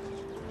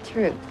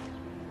 True.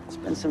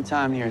 Spent some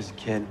time here as a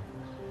kid.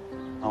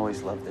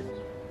 Always loved it.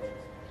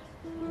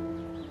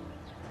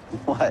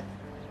 What?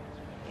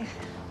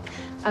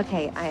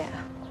 Okay,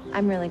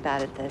 I'm really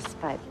bad at this,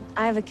 but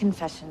I have a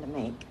confession to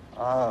make.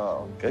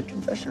 Oh, good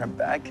confession or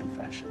bad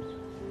confession?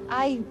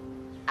 I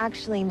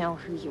actually know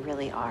who you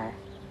really are.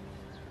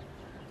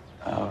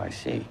 Oh, I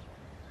see.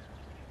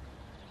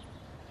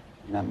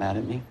 You're not mad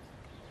at me?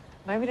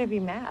 Why would I be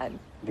mad?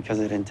 Because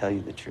I didn't tell you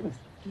the truth.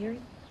 You're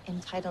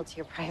entitled to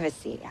your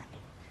privacy.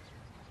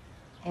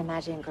 I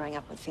imagine growing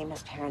up with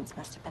famous parents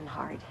must have been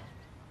hard.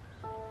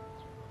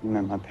 You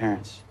met my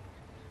parents.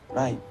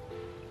 Right.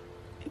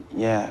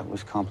 Yeah, it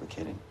was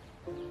complicated.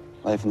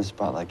 Life in the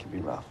spotlight can be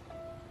rough.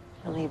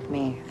 Believe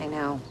me, I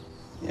know.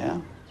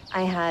 Yeah?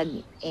 I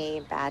had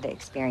a bad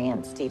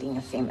experience dating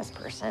a famous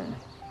person.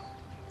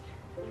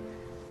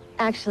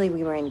 Actually,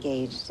 we were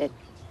engaged. It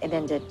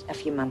ended a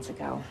few months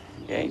ago.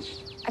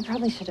 Engaged? I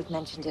probably should have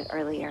mentioned it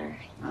earlier.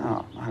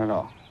 No, not at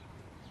all.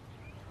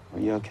 Were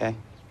you okay?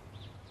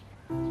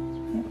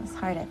 It was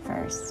hard at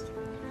first,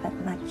 but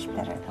much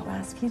better the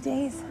last few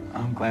days.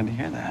 I'm glad to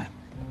hear that.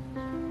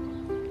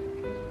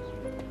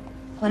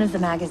 One of the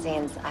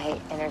magazines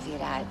I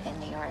interviewed at in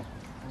New York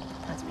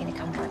wants me to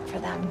come work for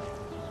them.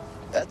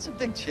 That's a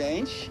big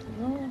change.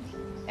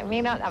 I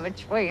may not have a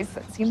choice.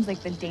 It seems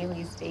like the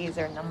Daily's days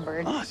are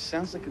numbered. Oh,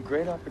 sounds like a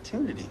great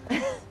opportunity.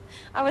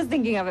 I was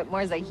thinking of it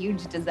more as a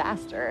huge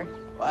disaster.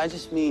 Well, I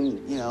just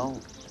mean, you know,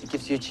 it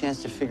gives you a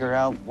chance to figure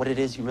out what it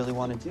is you really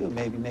want to do.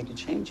 Maybe make a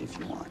change if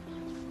you want.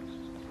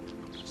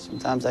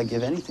 Sometimes I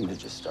give anything to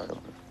just start over.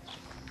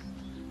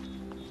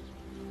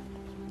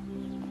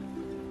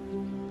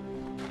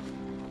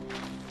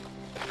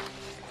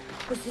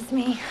 This is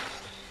me.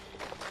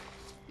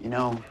 You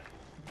know,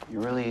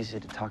 you're really easy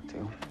to talk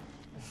to.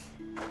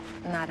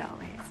 Not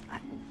always, but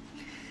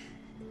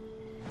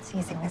it's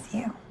easy with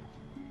you.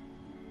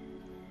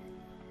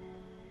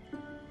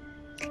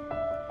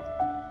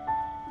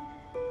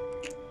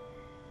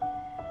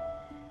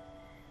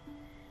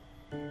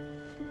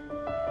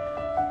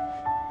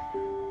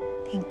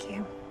 Thank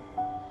you.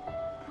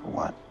 For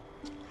what?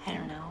 I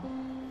don't know.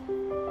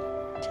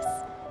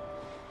 Just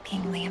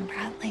being Liam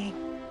Bradley.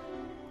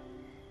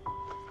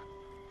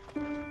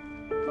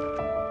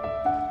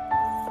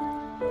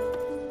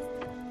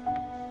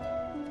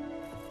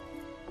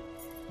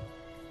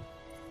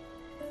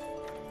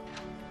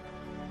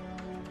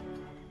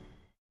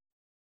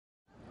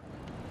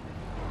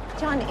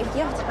 John, if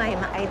you have time,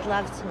 I'd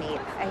love to meet.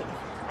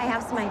 I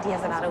have some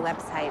ideas about a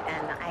website,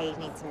 and I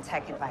need some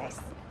tech advice.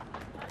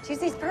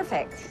 Tuesday's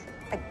perfect.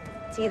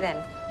 See you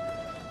then.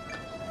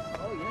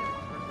 Oh, yeah.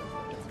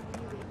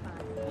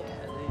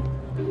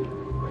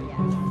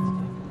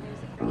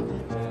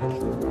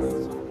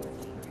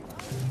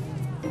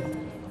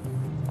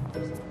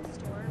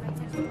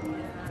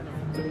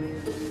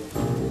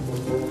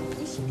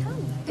 You should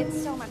come. It's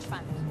so much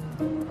fun.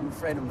 I'm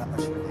afraid I'm not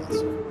much of a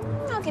dancer.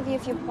 I'll give you a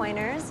few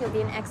pointers. You'll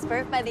be an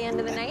expert by the end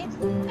of the night.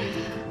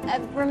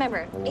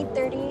 Remember,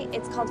 8:30,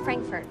 it's called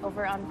Frankfurt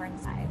over on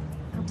Burnside.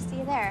 Hope to see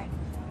you there.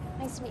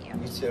 Nice to meet you.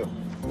 You too.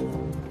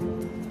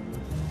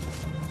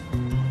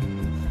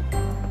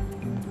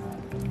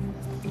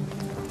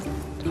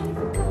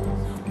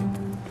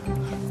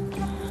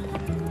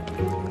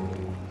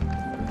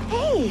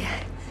 Hey!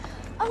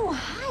 Oh,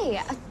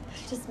 hi. I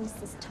just missed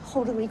this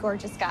totally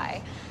gorgeous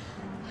guy.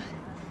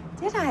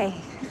 Did I? I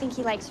think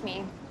he liked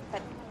me,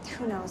 but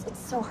who knows? It's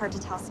so hard to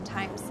tell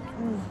sometimes.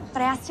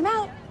 But I asked him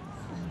out.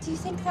 Do you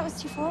think that was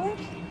too forward?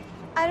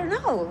 I don't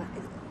know.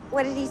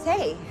 What did he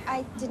say?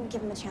 I didn't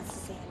give him a chance to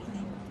say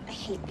anything. I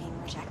hate being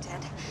rejected.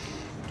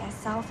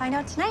 Guess I'll find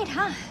out tonight,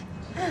 huh?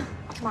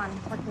 Come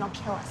on, work will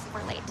kill us if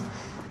we're late.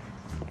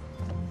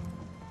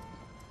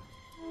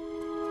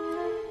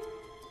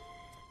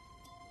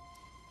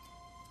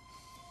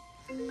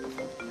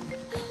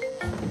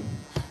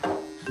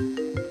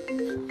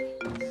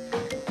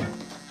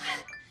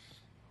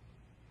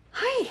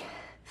 Hi.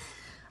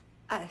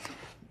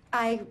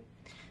 I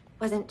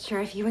wasn't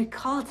sure if you would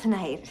call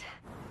tonight.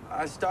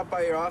 I stopped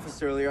by your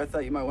office earlier. I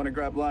thought you might want to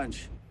grab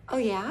lunch. Oh,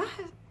 yeah?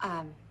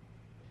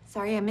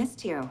 Sorry I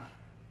missed you.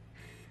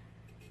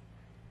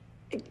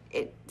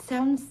 It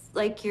sounds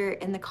like you're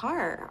in the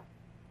car.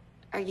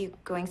 Are you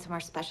going somewhere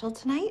special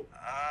tonight?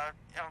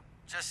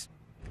 Just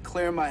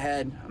clearing my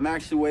head. I'm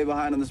actually way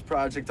behind on this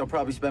project. I'll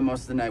probably spend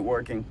most of the night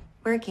working.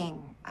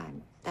 Working.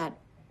 That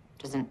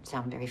doesn't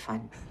sound very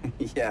fun.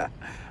 Yeah,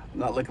 I'm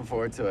not looking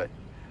forward to it.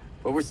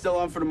 But we're still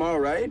on for tomorrow,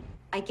 right?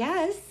 I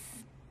guess,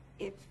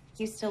 if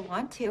you still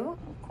want to.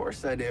 Of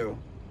course I do.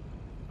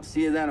 I'll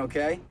see you then,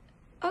 okay?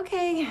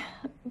 Okay,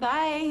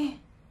 bye.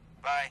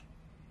 Bye.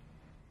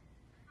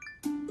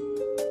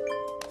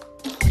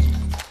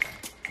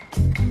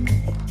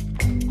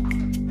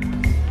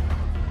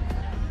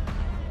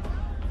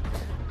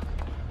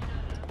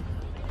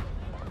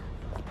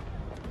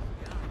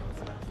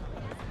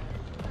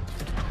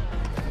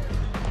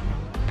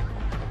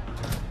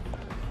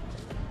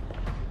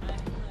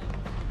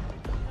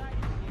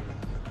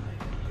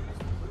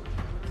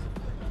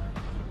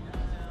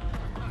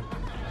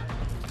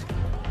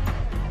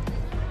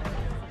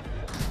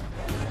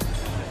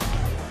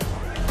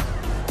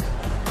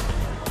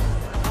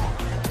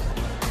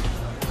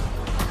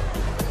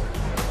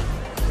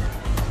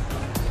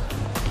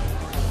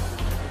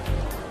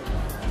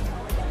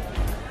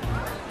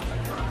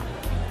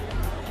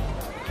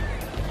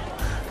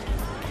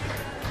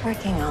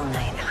 Working all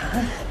night,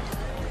 huh?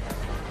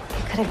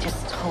 You could have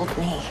just told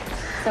me.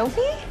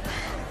 Sophie?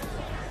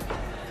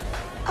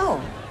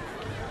 Oh.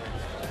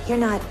 You're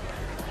not...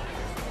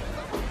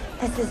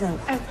 This isn't...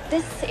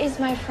 This is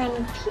my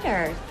friend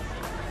Peter.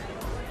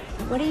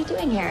 What are you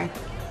doing here?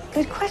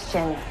 Good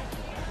question.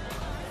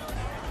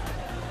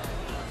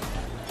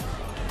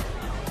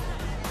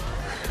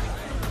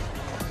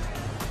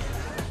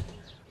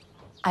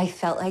 I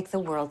felt like the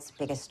world's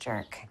biggest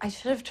jerk. I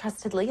should have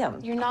trusted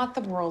Liam. You're not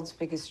the world's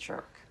biggest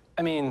jerk.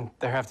 I mean,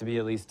 there have to be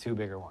at least 2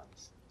 bigger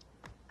ones.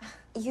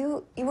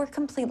 You were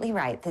completely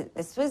right.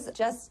 This was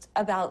just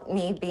about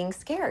me being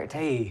scared.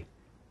 Hey,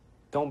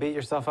 don't beat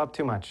yourself up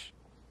too much.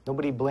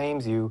 Nobody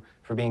blames you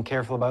for being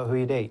careful about who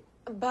you date.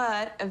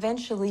 But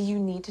eventually you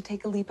need to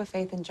take a leap of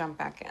faith and jump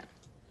back in.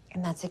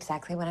 And that's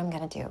exactly what I'm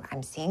gonna do.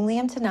 I'm seeing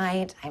Liam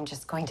tonight. I'm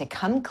just going to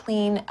come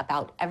clean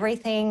about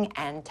everything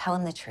and tell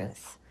him the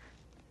truth.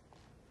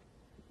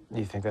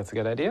 You think that's a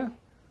good idea?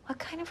 What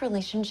kind of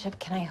relationship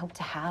can I hope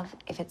to have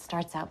if it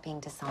starts out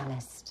being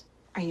dishonest?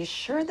 Are you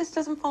sure this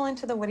doesn't fall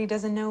into the what he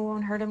doesn't know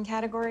won't hurt him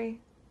category?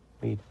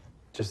 We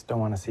just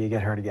don't want to see you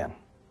get hurt again.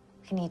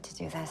 I need to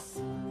do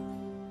this.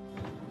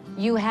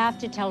 You have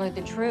to tell her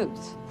the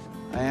truth.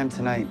 I am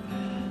tonight.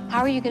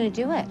 How are you going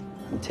to do it?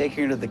 I'm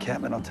taking her to the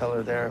cabin. I'll tell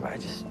her there, but I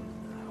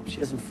hope she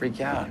doesn't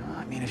freak out.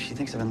 I mean, if she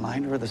thinks I've been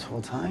lying to her this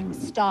whole time...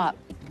 Stop.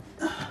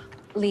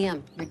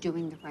 Liam, you're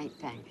doing the right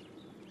thing.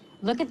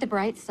 Look at the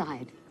bright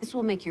side. This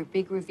will make your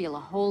big reveal a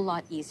whole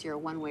lot easier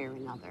one way or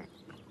another.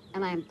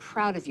 And I am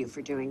proud of you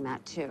for doing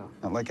that, too.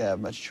 Not like I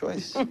have much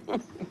choice.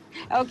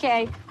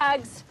 Okay,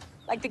 hugs.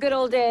 Like the good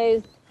old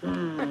days.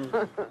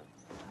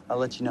 I'll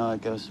let you know how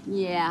it goes.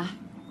 Yeah,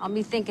 I'll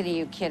be thinking of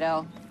you,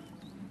 kiddo.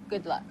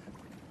 Good luck.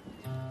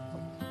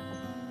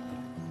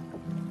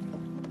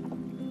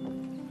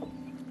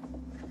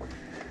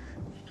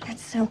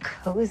 It's so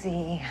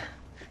cozy.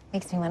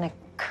 Makes me want to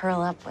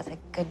curl up with a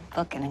good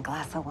book and a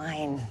glass of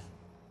wine.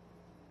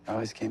 I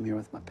always came here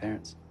with my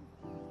parents.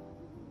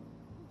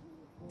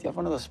 Do you have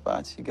one of those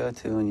spots you go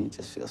to and you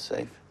just feel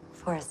safe?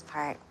 Forest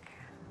Park.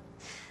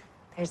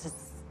 There's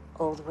this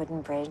old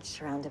wooden bridge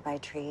surrounded by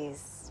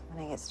trees.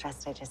 When I get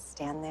stressed, I just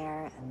stand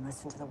there and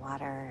listen to the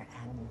water,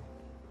 and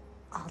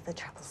all the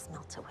troubles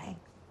melt away.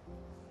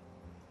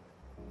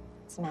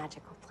 It's a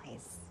magical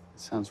place.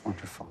 It sounds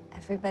wonderful.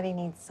 Everybody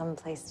needs some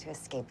place to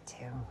escape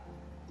to.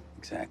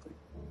 Exactly.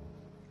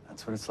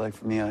 That's what it's like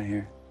for me out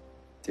here.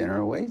 Dinner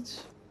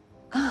awaits.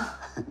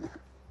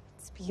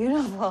 It's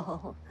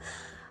beautiful.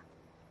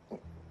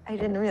 I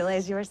didn't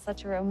realize you were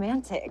such a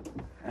romantic.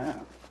 Yeah,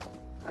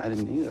 I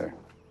didn't either.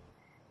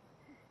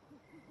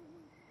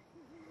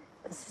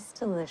 This is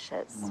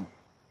delicious.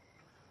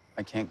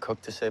 I can't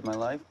cook to save my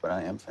life, but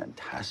I am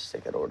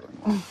fantastic at ordering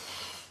one.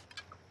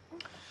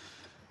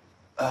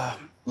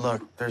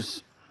 Look,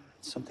 there's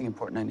something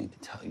important I need to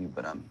tell you,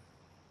 but I'm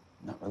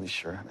not really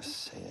sure how to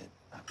say it.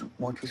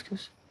 More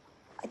couscous?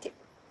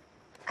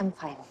 I'm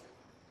fine.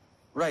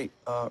 Right,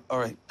 all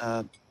right.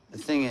 The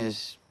thing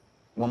is,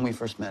 when we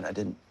first met, I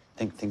didn't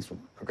think things would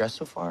progress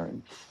so far.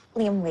 And...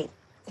 Liam, wait.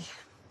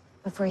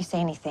 Before you say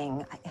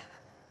anything,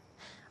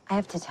 I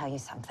have to tell you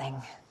something.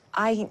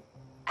 I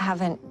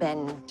haven't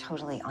been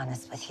totally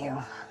honest with you.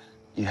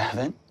 You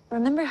haven't?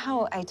 Remember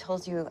how I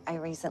told you I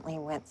recently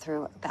went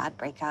through a bad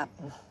breakup?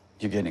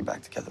 You're getting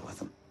back together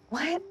with him.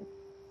 What?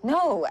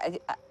 No,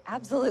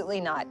 absolutely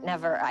not.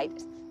 Never. I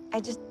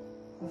just...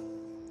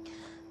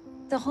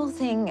 The whole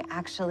thing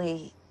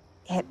actually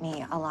hit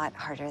me a lot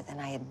harder than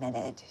I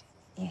admitted.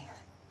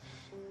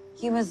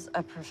 He was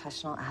a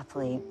professional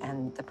athlete,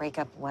 and the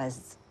breakup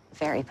was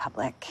very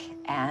public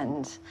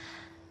and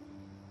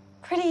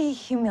pretty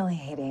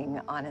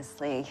humiliating,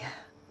 honestly.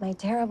 My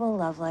terrible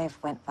love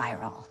life went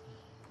viral.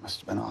 Must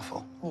have been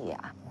awful. Yeah.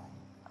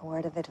 A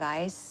word of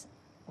advice,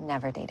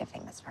 never date a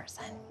famous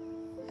person.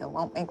 I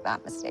won't make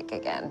that mistake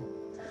again.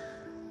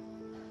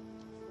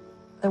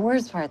 The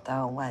worst part,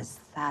 though, was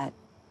that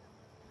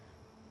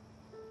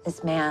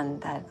this man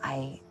that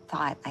I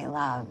thought I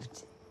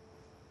loved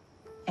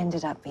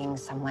ended up being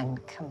someone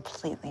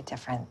completely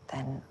different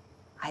than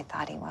I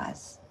thought he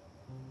was.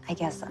 I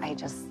guess I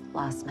just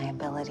lost my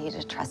ability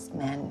to trust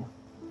men.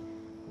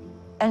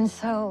 And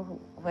so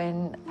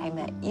when I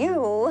met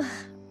you,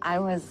 I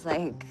was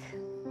like,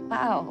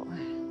 wow,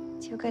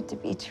 too good to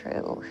be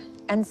true.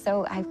 And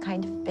so I've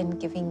kind of been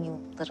giving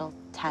you little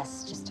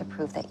tests just to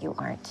prove that you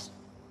aren't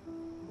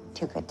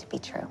too good to be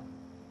true.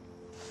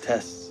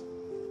 Tests?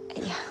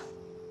 Yeah,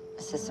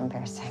 this is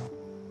embarrassing.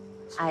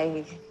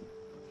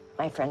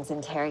 My friend's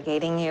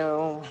interrogating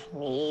you,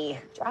 me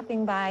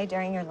dropping by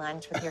during your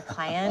lunch with your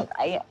client.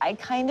 I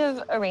kind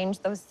of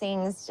arranged those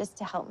things just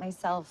to help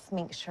myself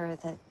make sure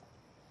that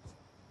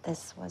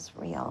this was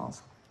real.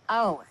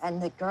 Oh,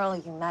 and the girl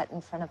you met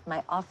in front of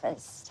my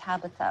office,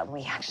 Tabitha,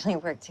 we actually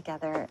worked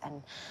together,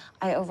 and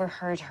I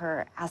overheard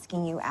her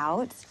asking you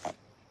out.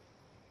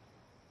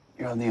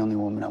 You're the only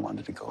woman I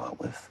wanted to go out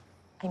with.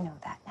 I know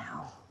that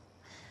now.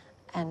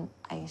 And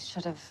I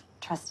should have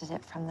trusted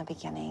it from the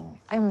beginning.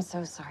 I'm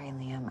so sorry,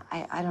 Liam.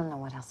 I don't know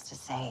what else to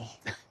say.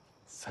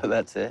 So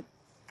that's it?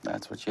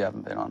 That's what you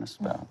haven't been honest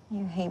about?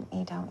 You hate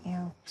me, don't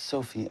you?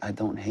 Sophie, I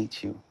don't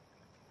hate you.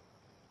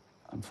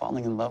 I'm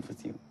falling in love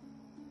with you.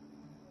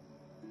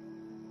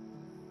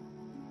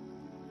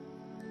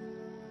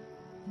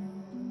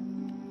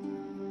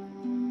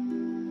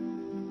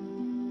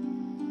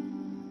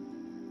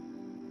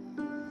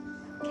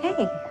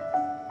 Okay.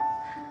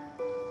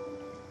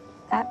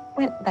 That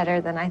went better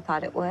than I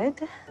thought it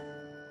would.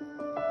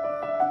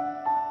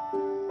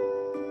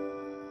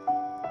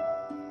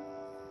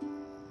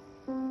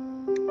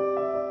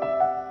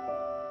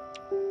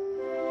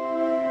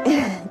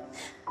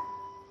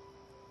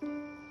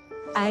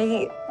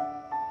 I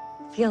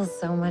feel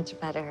so much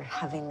better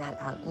having that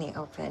out in the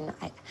open.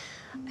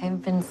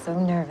 I've been so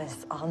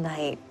nervous all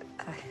night.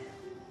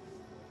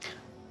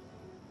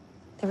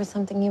 There was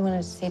something you wanted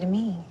to say to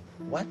me.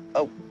 What?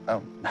 Oh,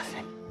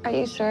 nothing. Are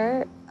you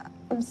sure?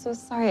 I'm so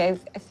sorry. I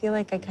feel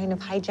like I kind of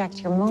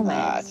hijacked your moment.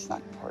 Nah, it's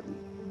not important.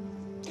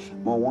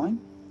 More wine?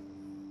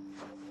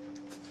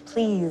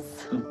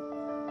 Please. I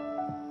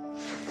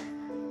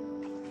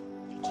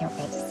can't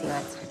wait to see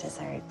what's for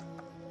dessert.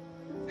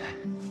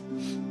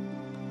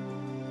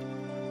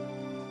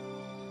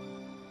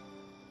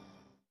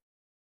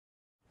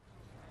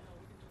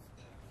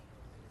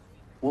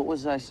 What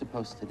was I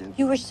supposed to do?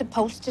 You were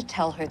supposed to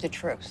tell her the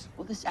truth.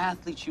 Well, this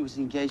athlete she was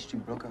engaged to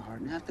broke her heart,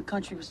 and half the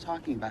country was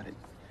talking about it.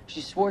 She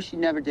swore she'd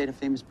never date a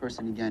famous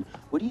person again.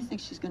 What do you think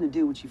she's gonna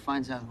do when she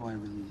finds out who I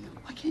really am?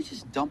 I can't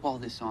just dump all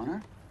this on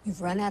her. You've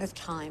run out of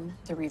time.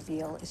 The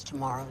reveal is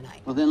tomorrow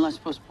night. Well, then let's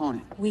postpone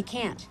it. We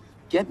can't.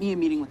 Get me a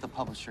meeting with the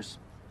publishers.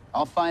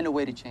 I'll find a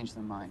way to change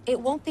their mind. It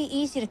won't be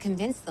easy to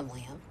convince them,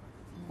 Liam.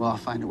 Well, I'll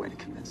find a way to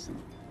convince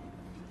them.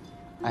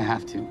 I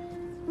have to.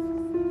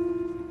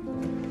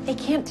 They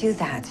can't do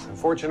that.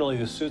 Unfortunately,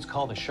 the suits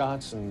call the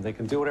shots, and they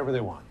can do whatever they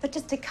want. But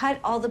just to cut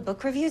all the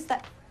book reviews,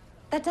 that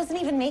doesn't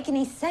even make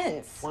any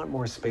sense. Want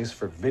more space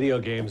for video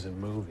games and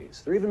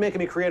movies. They're even making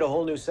me create a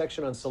whole new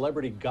section on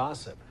celebrity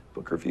gossip.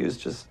 Book reviews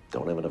just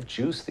don't have enough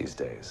juice these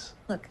days.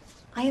 Look,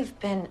 I have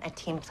been a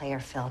team player,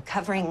 Phil,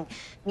 covering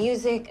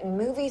music and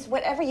movies,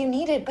 whatever you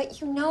needed,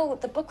 but you know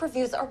the book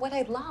reviews are what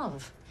I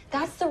love.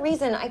 That's the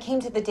reason I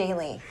came to the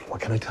Daily. What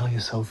can I tell you,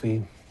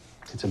 Sophie?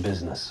 It's a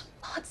business.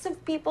 Lots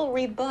of people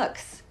read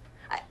books.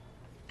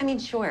 I mean,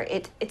 sure,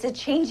 it's a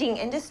changing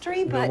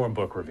industry, but... No more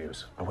book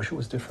reviews. I wish it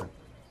was different.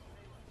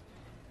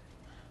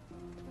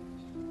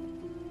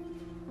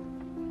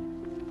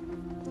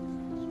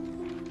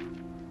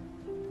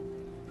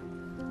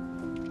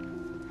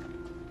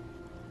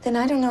 Then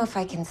I don't know if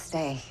I can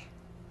stay.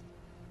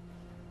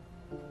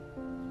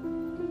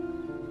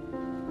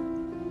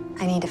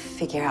 I need to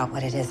figure out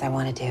what it is I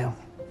want to do.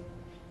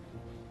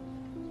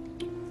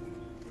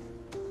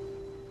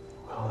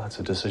 Well, that's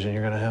a decision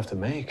you're gonna have to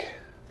make.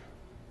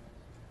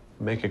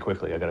 Make it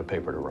quickly. I got a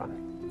paper to run.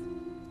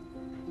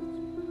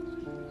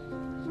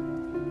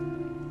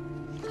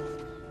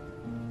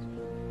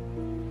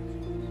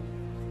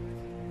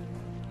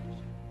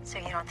 So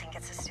you don't think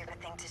it's a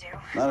stupid thing to do?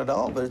 Not at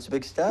all, but it's a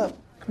big step.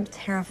 I'm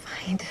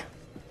terrified.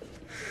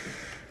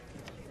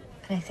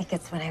 But I think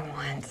it's what I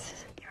want.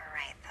 You're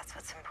right. That's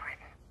what's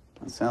important.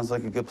 That sounds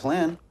like a good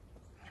plan.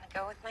 I'm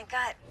gonna go with my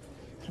gut.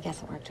 I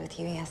guess it worked with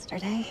you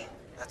yesterday.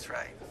 That's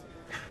right.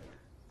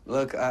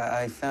 Look,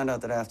 I found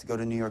out that I have to go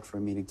to New York for a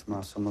meeting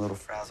tomorrow, so I'm a little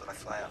frazzled. I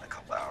fly out in a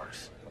couple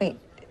hours. Wait,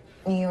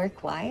 New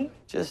York, why?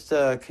 Just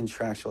a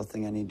contractual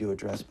thing I need to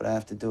address, but I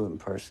have to do it in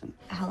person.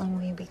 How long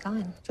will you be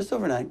gone? Just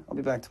overnight. I'll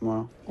be back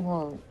tomorrow.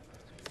 Well,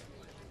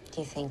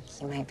 do you think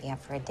you might be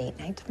up for a date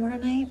night tomorrow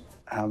night?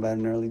 How about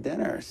an early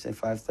dinner? Say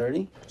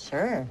 5:30?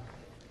 Sure.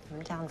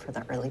 I'm down for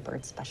the early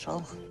bird special.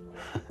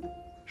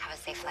 Have a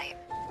safe flight.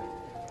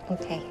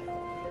 Okay.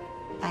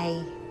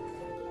 Bye.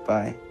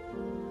 Bye.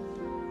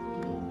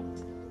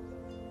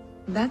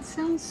 That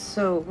sounds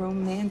so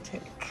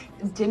romantic.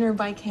 Dinner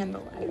by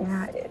candlelight.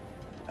 Yeah, it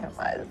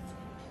was.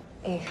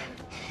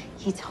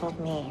 He told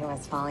me he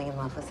was falling in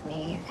love with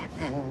me, and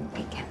then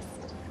we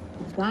kissed.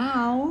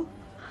 Wow.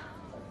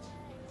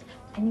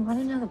 And you want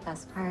to know the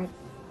best part?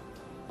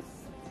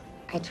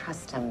 I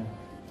trust him.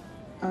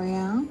 Oh,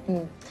 yeah?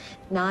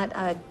 Not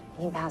a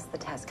he passed the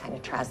test kind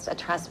of trust. A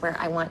trust where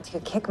I want to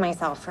kick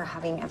myself for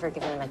having ever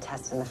given him a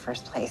test in the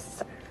first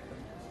place.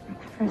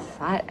 I never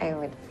thought I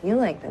would feel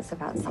like this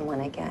about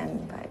someone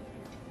again, but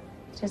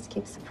it just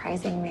keeps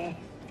surprising me.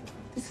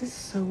 This is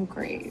so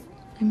great.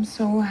 I'm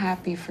so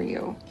happy for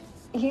you.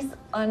 He's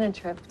on a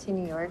trip to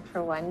New York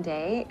for one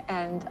day,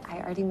 and I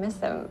already miss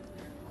him.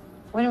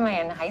 What am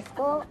I, in high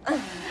school?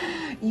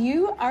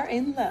 You are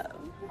in love.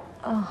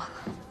 Oh.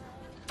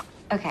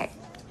 Okay,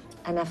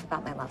 enough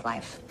about my love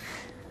life.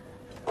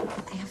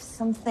 I have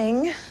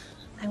something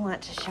I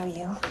want to show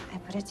you. I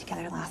put it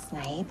together last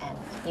night, and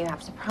you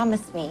have to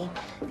promise me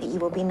that you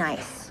will be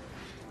nice.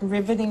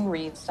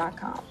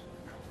 Rivetingreads.com.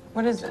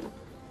 What is it?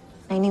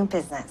 My new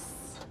business.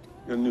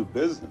 Your new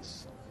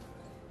business?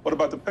 What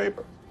about the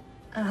paper?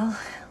 Oh,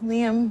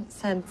 Liam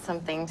said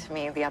something to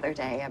me the other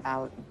day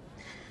about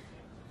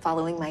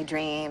following my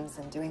dreams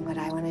and doing what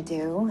I want to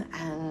do,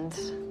 and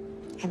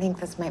I think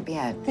this might be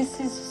it. This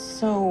is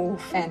so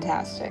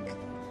fantastic.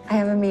 I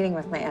have a meeting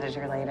with my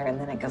editor later, and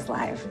then it goes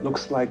live.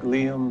 Looks like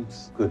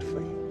Liam's good for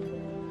you.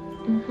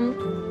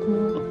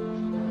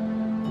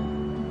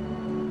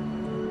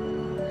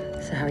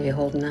 So how are you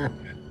holding up?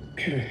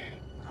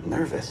 I'm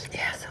nervous.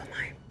 Yeah, so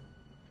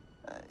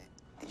am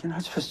You're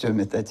not supposed to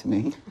admit that to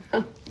me.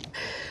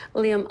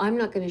 Liam, I'm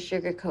not going to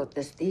sugarcoat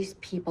this. These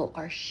people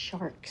are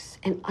sharks,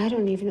 and I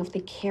don't even know if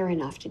they care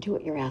enough to do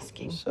what you're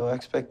asking. So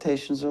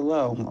expectations are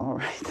low. All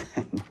right,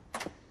 then.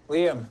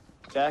 Liam,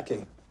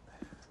 Jackie,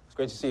 it's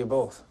great to see you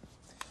both.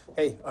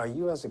 Hey, are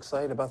you as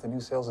excited about the new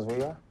sales as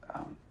we are?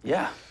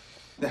 Yeah.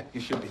 Yeah, you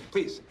should be.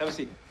 Please, have a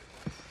seat.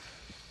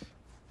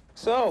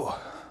 So,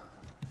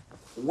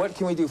 what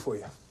can we do for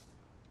you?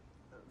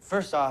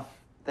 First off,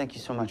 thank you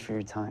so much for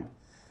your time.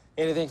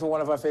 Anything for one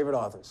of our favorite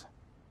authors?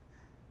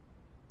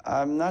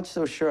 I'm not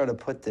so sure how to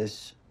put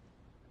this,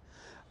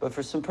 but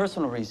for some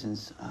personal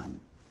reasons,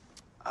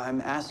 I'm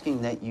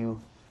asking that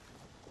you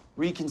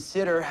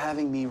reconsider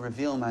having me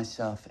reveal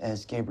myself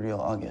as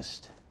Gabriel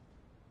August.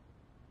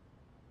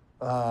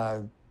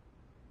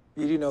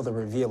 You do know the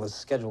reveal is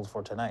scheduled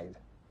for tonight.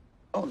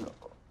 Oh, no.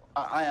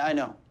 I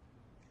know.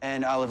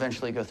 And I'll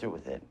eventually go through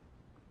with it.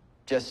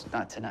 Just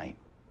not tonight.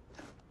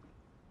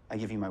 I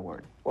give you my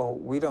word. Well,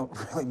 we don't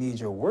really need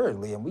your word,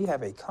 Liam. We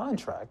have a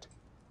contract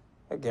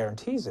that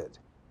guarantees it.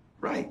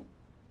 Right.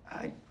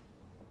 I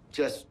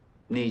just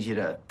need you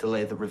to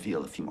delay the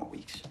reveal a few more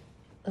weeks.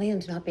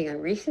 Liam's not being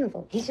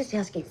unreasonable. He's just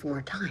asking for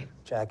more time.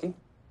 Jackie,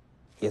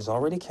 he has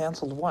already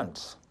canceled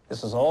once.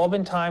 This has all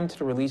been timed to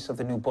the release of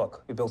the new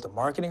book. We built a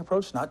marketing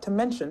approach, not to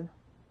mention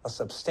a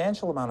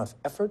substantial amount of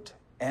effort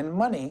and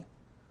money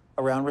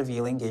around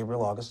revealing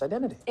Gabriel August's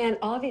identity. And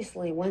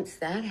obviously, once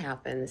that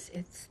happens,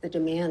 the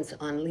demands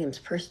on Liam's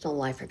personal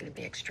life are going to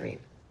be extreme.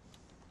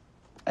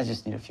 I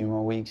just need a few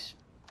more weeks.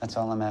 That's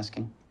all I'm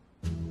asking.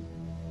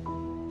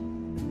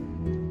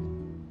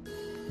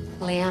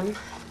 Liam,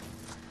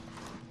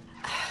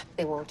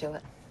 they won't do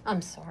it.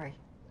 I'm sorry.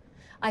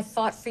 I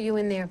fought for you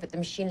in there, but the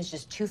machine is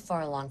just too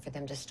far along for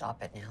them to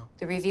stop it now.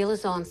 The reveal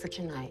is on for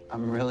tonight.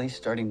 I'm really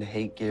starting to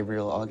hate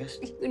Gabriel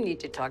August. You need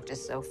to talk to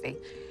Sophie.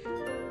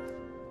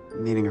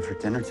 I'm meeting her for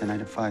dinner tonight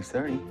at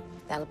 5:30.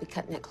 That'll be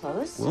cutting it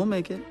close. We'll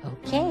make it.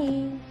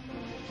 Okay.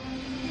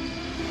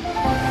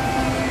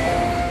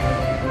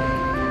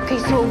 Okay,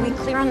 so are we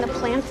clear on the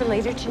plan for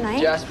later tonight?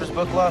 Jasper's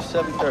book loft,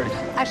 7:30.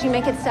 Actually,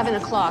 make it 7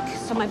 o'clock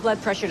so my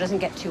blood pressure doesn't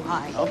get too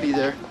high. I'll be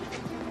there.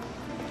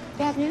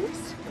 Bad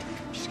news?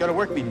 She's got a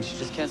work meeting. She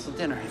just canceled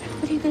dinner.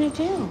 What are you gonna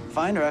do?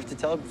 Find her. I have to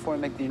tell her before I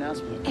make the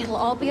announcement. It'll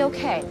all be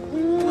okay.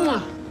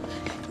 Mwah.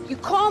 You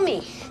call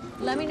me.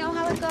 Let me know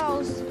how it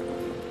goes.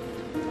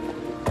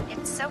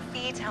 It's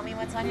Sophie. Tell me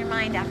what's on your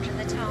mind after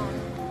the tone.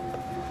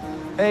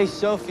 Hey,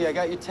 Sophie, I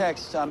got your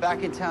text. I'm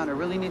back in town. I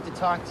really need to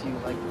talk to you,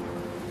 like,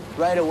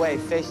 right away,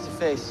 face to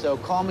face. So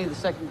call me the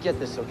second you get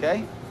this,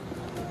 okay?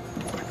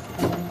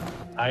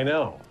 I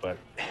know, but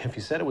if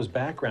you said it was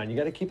background, you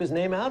got to keep his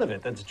name out of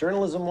it. That's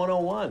journalism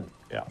 101.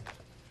 Yeah.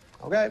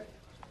 Okay.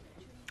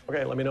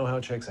 Okay, let me know how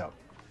it shakes out.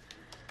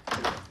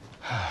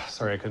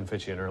 Sorry I couldn't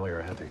fit you in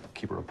earlier. I had to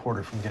keep a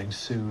reporter from getting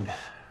sued.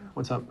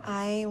 What's up?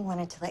 I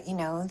wanted to let you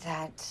know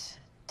that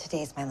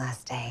today's my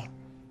last day.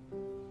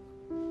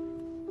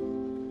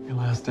 Your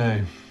last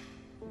day.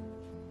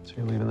 So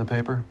you're leaving the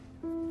paper?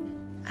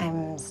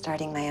 I'm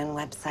starting my own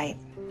website.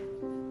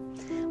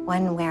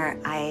 One where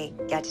I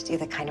get to do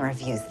the kind of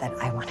reviews that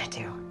I want to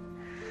do.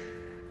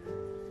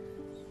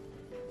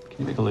 Can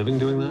you make a living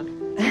doing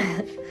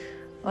that?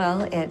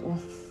 Well, it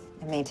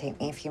may take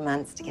me a few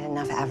months to get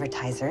enough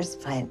advertisers,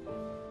 but I'm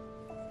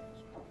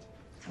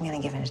gonna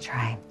give it a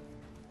try.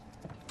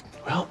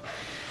 Well,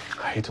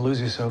 I hate to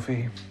lose you,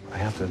 Sophie. I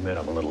have to admit,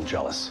 I'm a little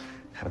jealous.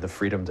 Having the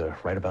freedom to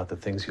write about the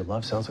things you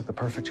love sounds like the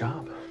perfect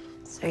job.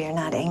 So you're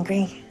not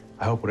angry?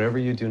 I hope whatever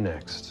you do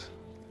next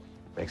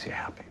makes you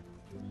happy.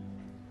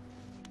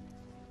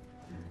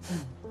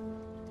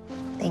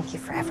 Thank you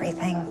for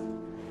everything.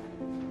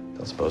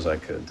 Don't suppose I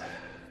could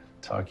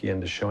talk you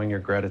into showing your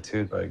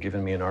gratitude by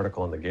giving me an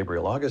article in the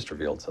Gabriel August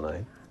revealed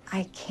tonight.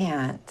 I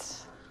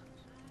can't.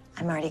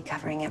 I'm already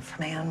covering it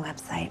for my own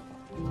website.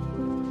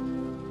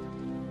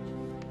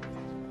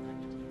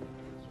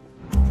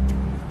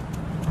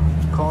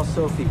 Call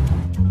Sophie.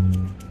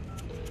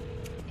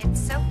 It's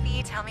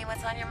Sophie. Tell me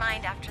what's on your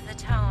mind after the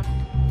tone.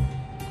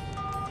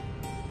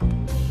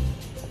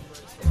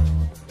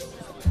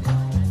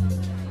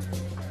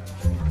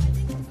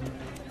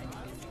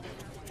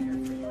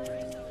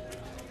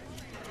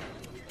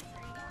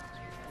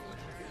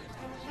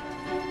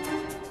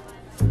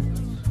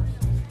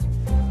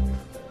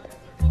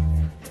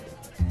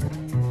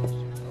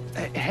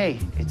 Hey,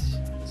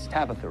 it's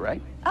Tabitha,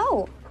 right?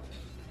 Oh,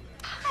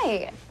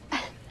 hi.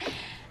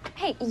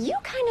 Hey, you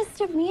kind of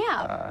stood me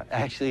out.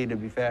 Actually, to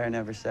be fair, I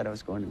never said I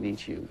was going to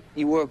meet you.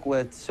 You work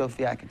with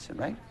Sophie Atkinson,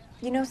 right?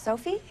 You know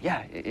Sophie?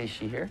 Yeah, is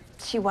she here?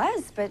 She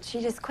was, but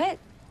she just quit.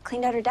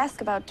 Cleaned out her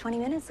desk about 20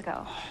 minutes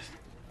ago.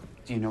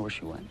 Do you know where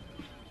she went?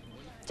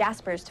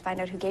 Jasper's to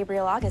find out who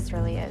Gabriel August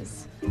really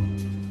is.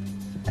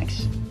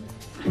 Thanks.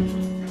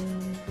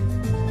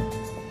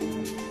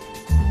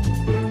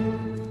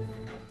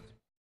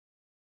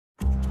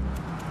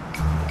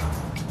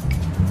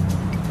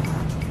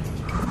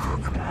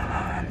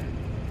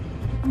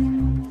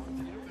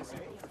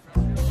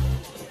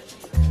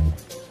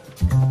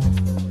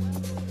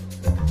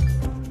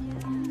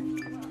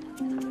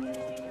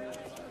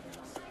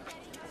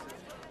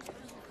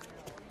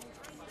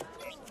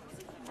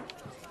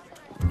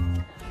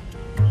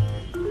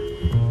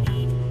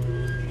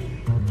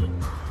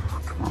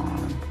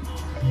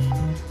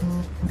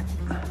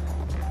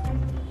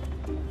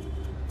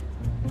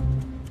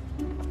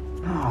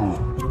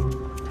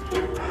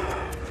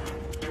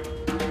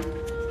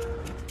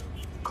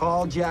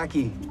 Call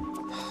Jackie.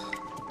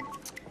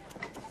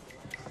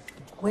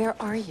 Where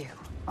are you?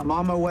 I'm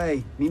on my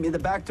way. Meet me at the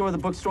back door of the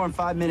bookstore in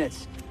 5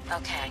 minutes.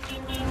 Okay.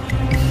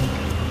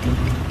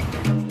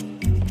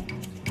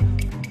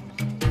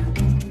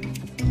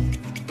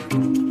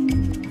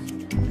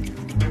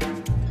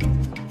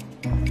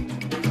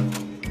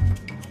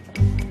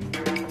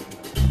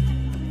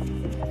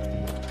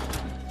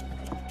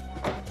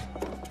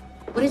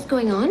 What is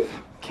going on?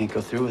 Can't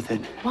go through with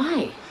it.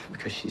 Why?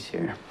 Because she's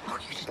here. Oh,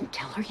 you didn't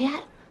tell her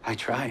yet? I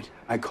tried.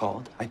 I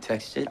called. I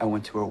texted. I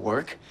went to her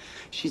work.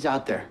 She's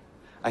out there.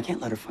 I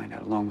can't let her find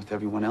out along with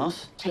everyone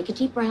else. Take a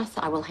deep breath.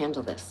 I will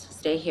handle this.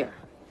 Stay here.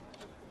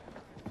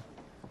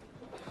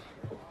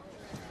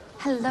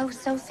 Hello,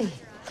 Sophie.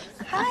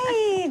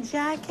 Hi,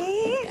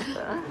 Jackie.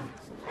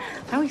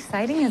 How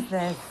exciting is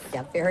this?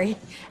 Yeah, very.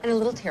 And a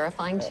little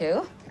terrifying,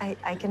 too.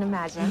 I can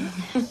imagine.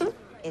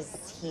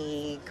 Is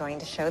he going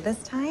to show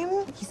this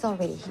time? He's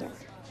already here.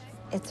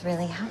 It's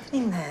really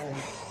happening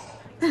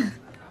then.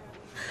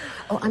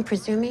 Oh, I'm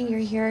presuming you're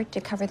here to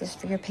cover this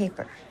for your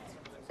paper.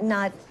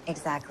 Not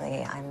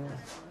exactly. I'm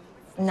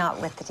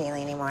not with the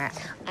Daily anymore.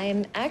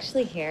 I'm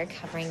actually here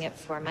covering it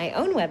for my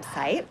own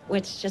website,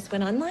 which just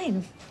went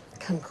online.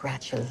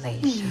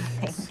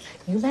 Congratulations.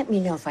 You let me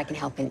know if I can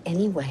help in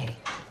any way.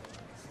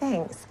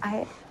 Thanks.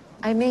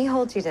 I may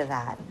hold you to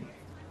that.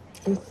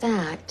 In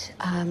fact,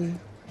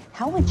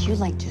 how would you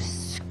like to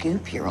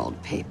scoop your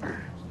old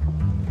paper?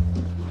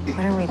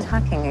 What are we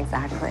talking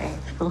exactly?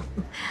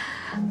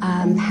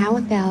 How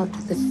about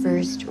the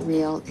first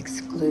real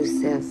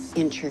exclusive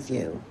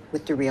interview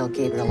with the real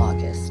Gabriel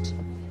August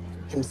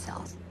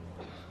himself?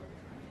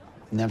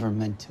 Never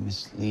meant to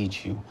mislead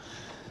you.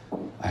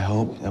 I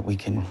hope that we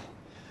can...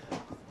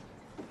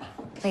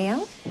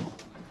 Leo?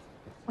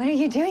 What are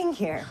you doing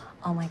here?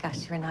 Oh my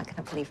gosh, you're not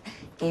gonna believe.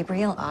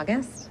 Gabriel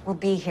August will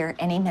be here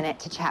any minute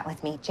to chat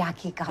with me.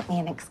 Jackie got me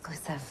an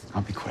exclusive.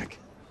 I'll be quick.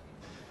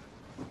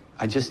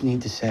 I just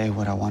need to say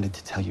what I wanted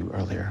to tell you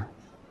earlier.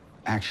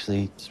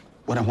 Actually, it's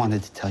what I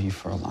wanted to tell you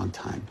for a long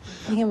time.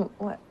 Liam,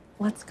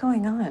 what's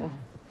going on?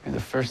 You're the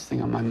first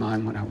thing on my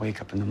mind when I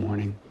wake up in the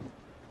morning.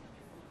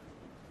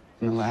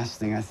 And the last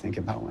thing I think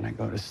about when I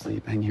go to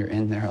sleep, and you're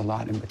in there a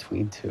lot in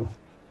between, too.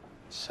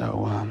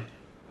 So,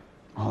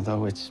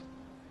 although it's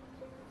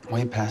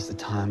way past the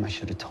time I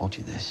should have told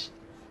you this,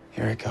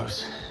 here it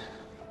goes.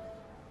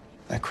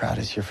 That crowd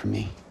is here for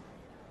me.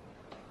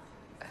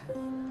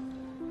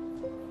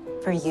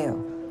 For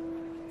you.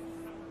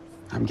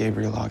 I'm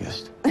Gabriel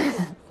August.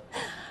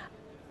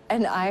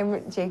 And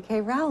I'm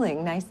J.K.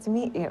 Rowling. Nice to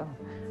meet you.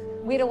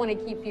 We don't want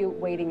to keep you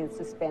waiting in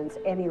suspense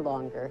any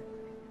longer.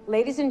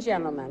 Ladies and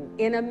gentlemen,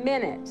 in a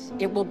minute,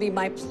 it will be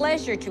my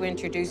pleasure to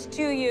introduce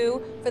to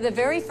you, for the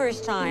very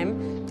first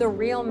time, the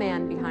real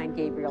man behind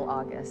Gabriel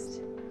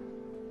August.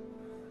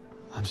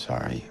 I'm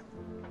sorry.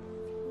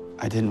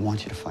 I didn't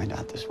want you to find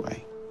out this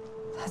way.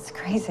 That's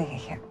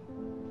crazy.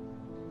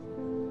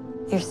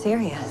 You're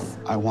serious.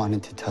 I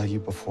wanted to tell you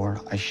before.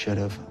 I should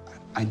have.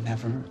 I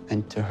never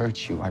meant to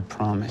hurt you, I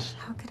promise.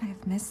 How could I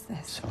have missed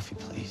this? Sophie,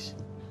 please.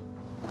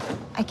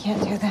 I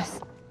can't do this.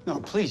 No,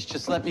 please,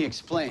 just let me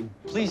explain.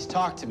 Please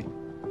talk to me.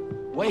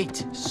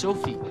 Wait,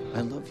 Sophie,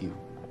 I love you.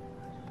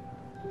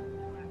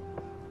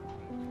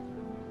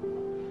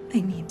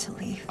 I need to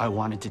leave. I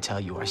wanted to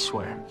tell you, I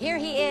swear. Here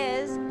he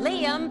is,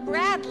 Liam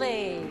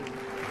Bradley.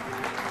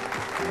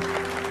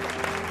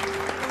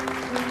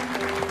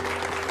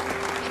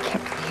 I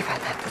can't believe I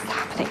let this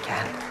happen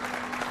again.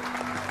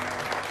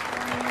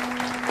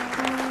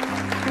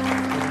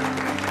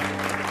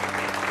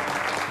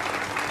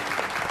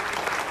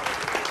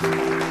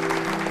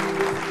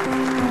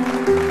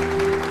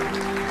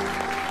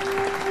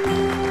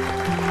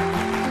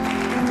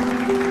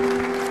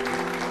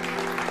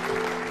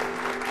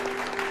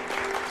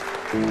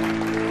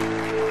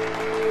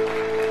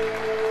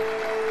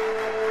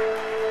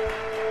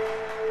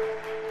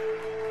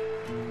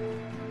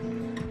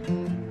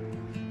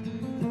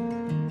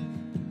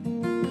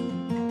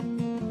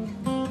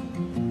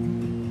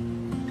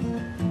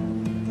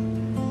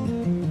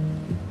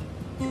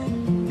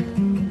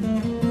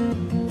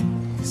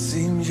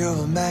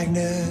 You're a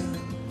magnet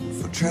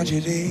for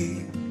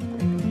tragedy.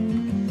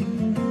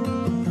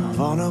 A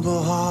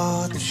vulnerable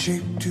heart that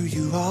shaped who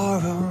you are,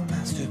 a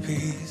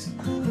masterpiece.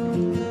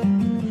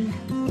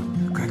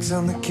 Cracks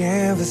on the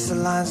canvas, the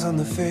lines on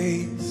the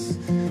face.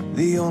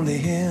 The only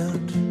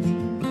hint,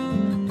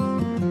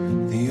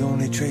 the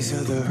only trace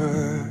of the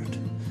hurt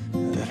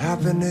that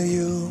happened to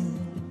you.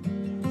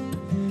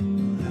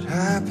 That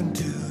happened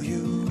to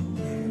you.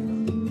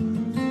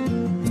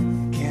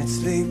 Can't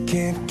sleep,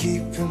 can't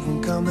keep him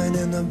from coming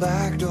in the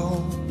back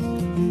door.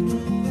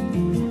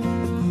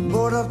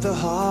 Board up the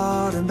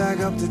heart and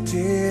bag up the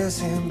tears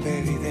and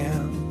bury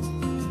them.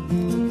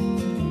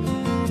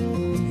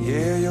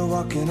 Yeah, you're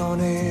walking on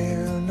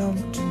air,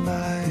 numb to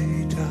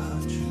my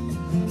touch.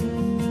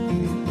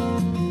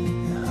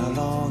 How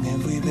long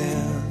have we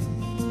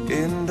been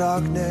in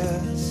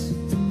darkness?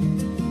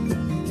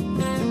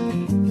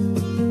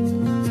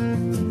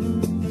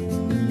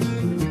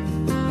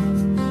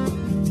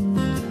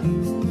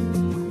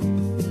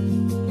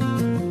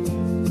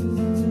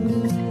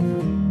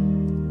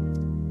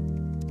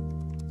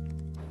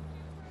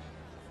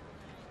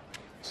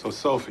 So,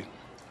 Sophie,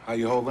 how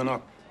you holding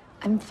up?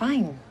 I'm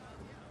fine.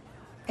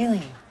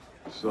 Really.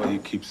 So you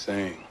keep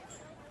saying.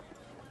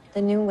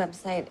 The new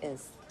website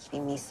is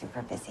keeping me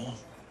super busy.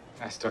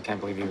 I still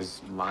can't believe he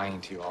was lying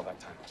to you all that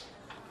time.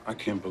 I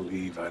can't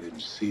believe I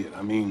didn't see it.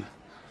 I mean,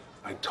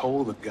 I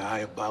told the guy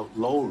about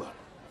Lola.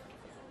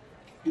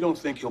 You don't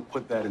think he'll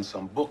put that in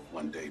some book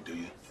one day, do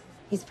you?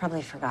 He's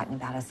probably forgotten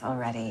about us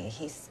already.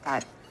 He's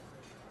got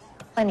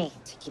plenty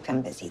to keep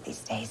him busy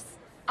these days.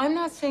 I'm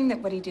not saying that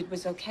what he did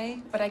was okay,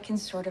 but I can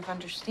sort of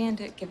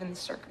understand it given the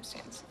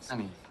circumstances.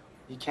 Honey,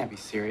 you can't be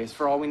serious.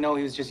 For all we know,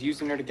 he was just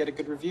using her to get a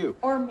good review.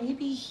 Or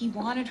maybe he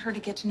wanted her to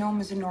get to know him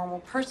as a normal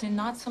person,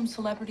 not some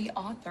celebrity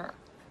author.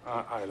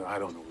 I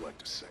don't know what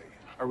to say.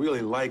 I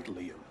really like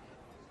Liam.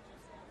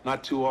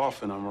 Not too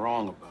often I'm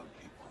wrong about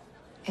people.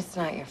 It's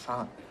not your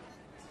fault.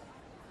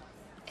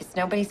 It's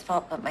nobody's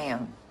fault but my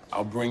own.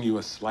 I'll bring you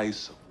a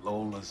slice of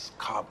Lola's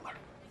cobbler.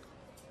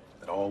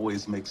 That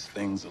always makes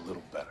things a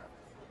little better.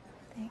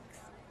 Thanks.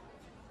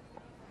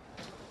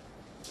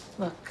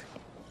 Look,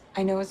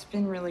 I know it's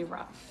been really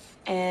rough.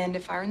 And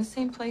if I were in the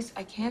same place,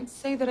 I can't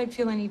say that I'd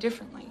feel any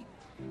differently.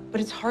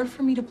 But it's hard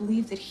for me to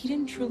believe that he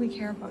didn't truly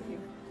care about you.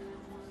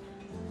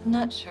 I'm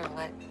not sure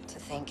what to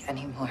think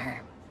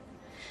anymore.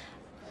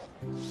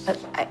 But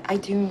I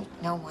do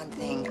know one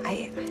thing.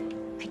 I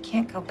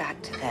can't go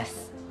back to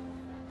this.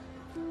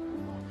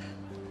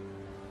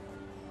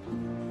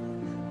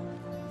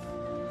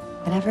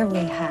 Whatever we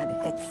had,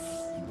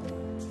 it's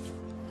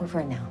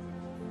over now.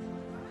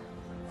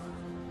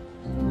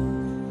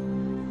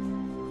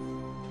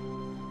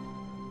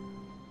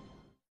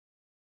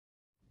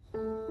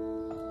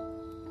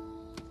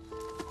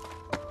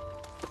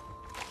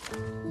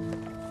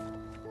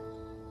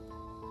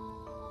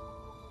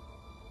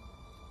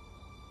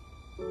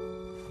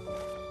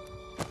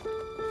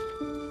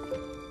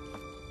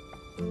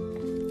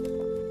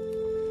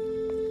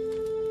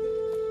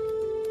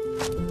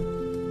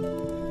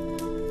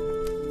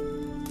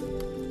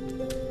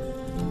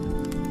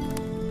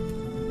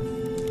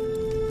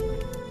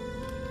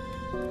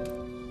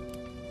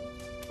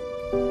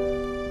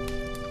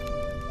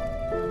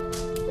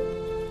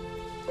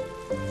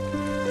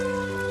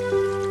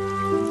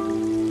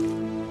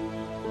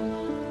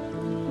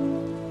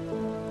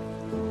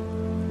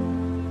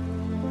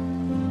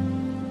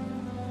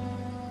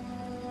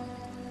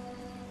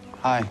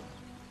 Hi.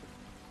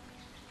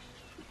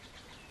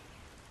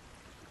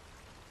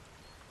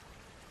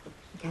 I'm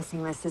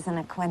guessing this isn't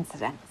a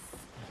coincidence.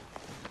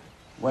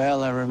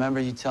 Well, I remember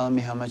you telling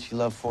me how much you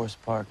love Forest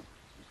Park.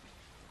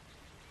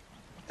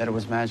 That it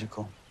was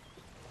magical.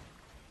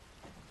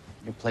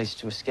 Your place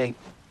to escape.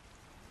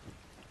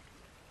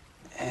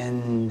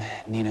 And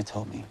Nina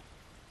told me.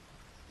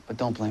 But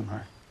don't blame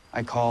her.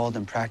 I called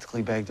and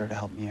practically begged her to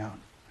help me out.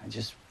 I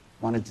just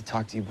wanted to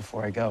talk to you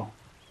before I go.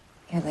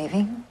 You're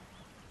leaving?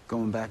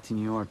 Going back to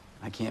New York.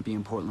 I can't be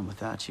in Portland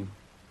without you.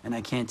 And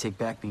I can't take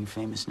back being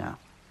famous now.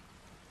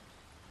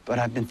 But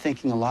I've been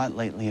thinking a lot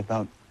lately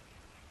about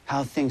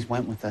how things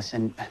went with us,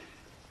 and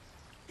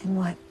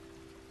what?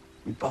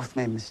 We both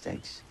made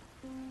mistakes.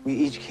 We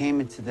each came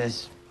into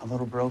this a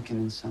little broken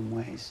in some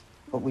ways,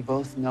 but we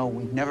both know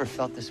we've never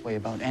felt this way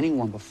about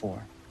anyone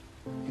before.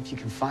 If you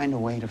can find a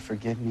way to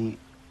forgive me,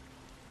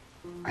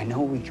 I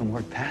know we can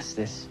work past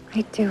this.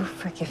 I do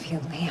forgive you,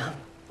 Liam.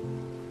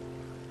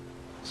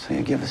 So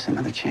you give us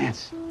another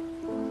chance.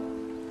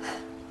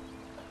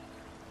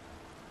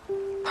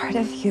 Part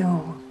of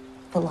you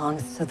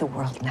belongs to the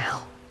world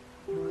now.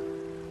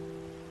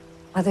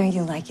 Whether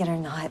you like it or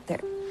not,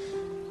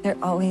 they're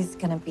always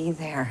gonna be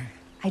there.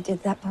 I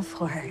did that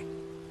before.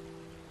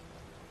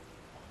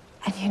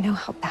 And you know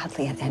how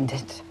badly it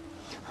ended.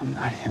 I'm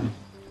not him.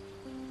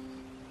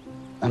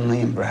 I'm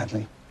Liam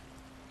Bradley.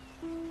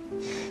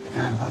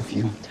 And I love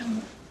you.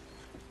 Don't.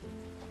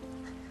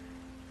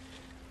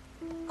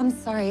 I'm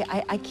sorry,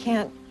 I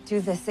can't do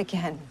this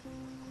again.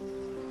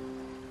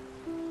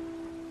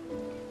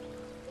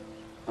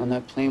 On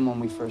that plane when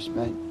we first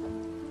met,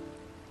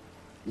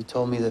 you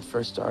told me that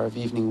first hour of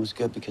evening was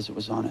good because it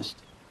was honest.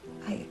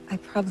 I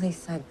probably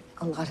said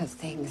a lot of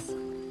things.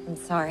 I'm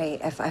sorry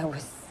if I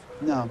was...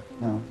 No,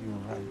 you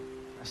were right.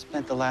 I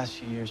spent the last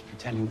few years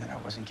pretending that I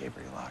wasn't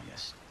Gabriel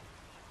August.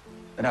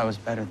 That I was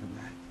better than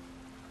that.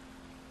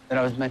 That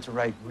I was meant to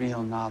write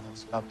real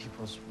novels about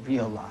people's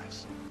real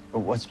lives. But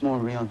what's more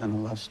real than a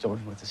love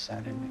story with a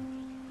sad ending?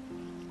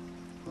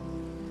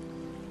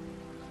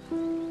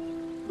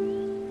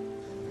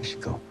 I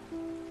should go.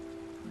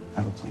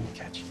 I have a plane to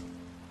catch.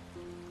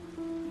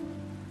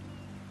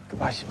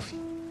 Goodbye, Sophie.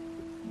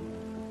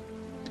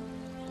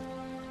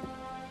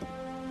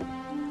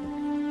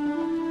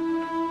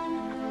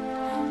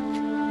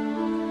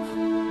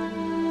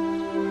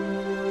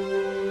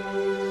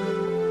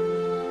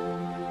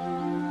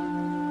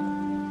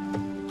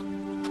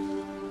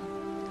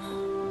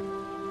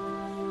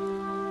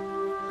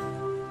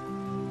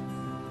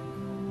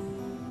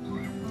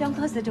 Don't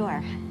close the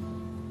door.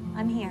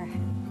 I'm here.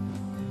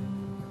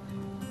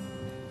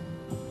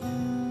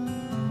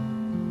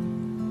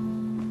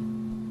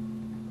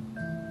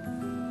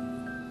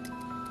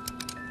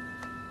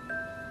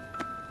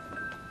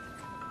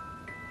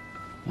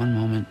 One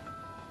moment,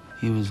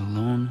 he was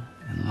alone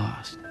and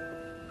lost.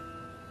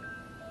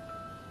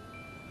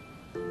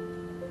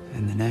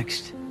 And the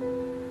next,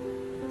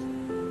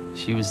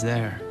 she was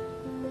there,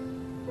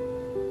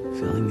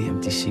 filling the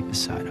empty seat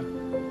beside him.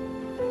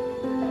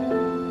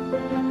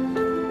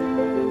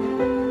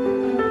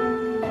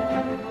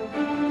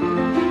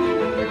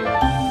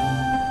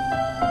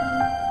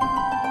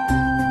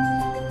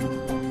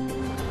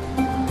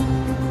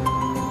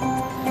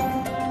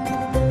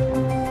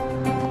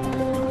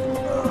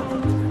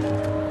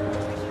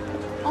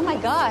 Oh my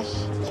gosh,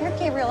 you're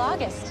Gabriel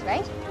August,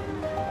 right?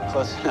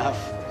 Close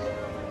enough.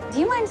 Do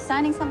you mind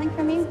signing something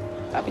for me?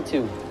 Happy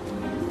to.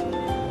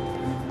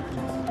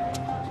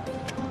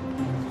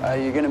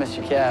 You're gonna miss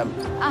your cab.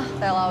 Ah,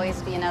 there'll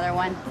always be another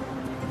one.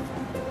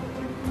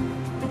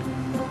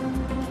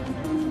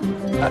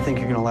 I think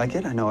you're gonna like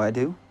it. I know I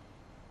do.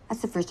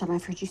 That's the first time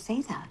I've heard you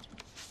say that.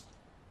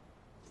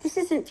 This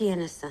isn't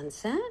Vienna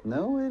Sunset.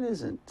 No, it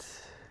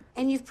isn't.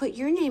 And you've put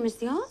your name as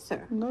the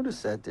author.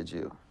 Notice that, did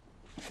you?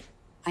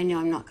 I know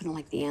I'm not going to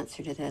like the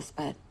answer to this,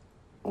 but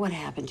what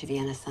happened to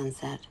Vienna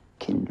Sunset?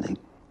 Kindling.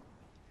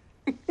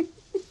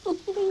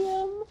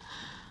 Liam,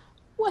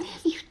 what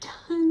have you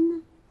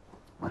done?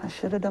 What I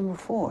should have done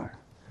before.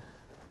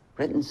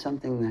 Written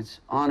something that's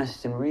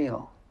honest and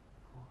real.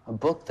 A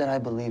book that I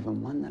believe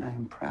in, one that I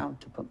am proud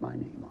to put my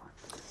name on.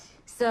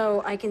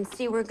 So I can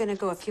see we're going to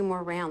go a few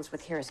more rounds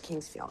with Harris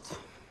Kingsfield.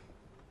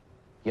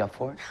 You up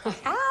for it?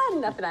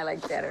 Nothing I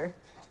like better.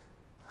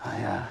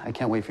 I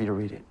can't wait for you to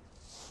read it.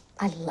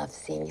 I love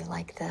seeing you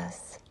like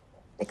this.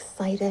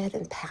 Excited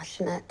and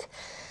passionate.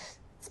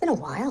 It's been a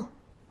while.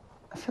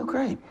 I feel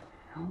great.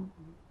 You know,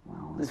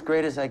 well, as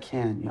great as I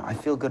can. You know, I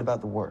feel good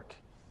about the work.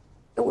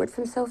 A word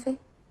from Sophie?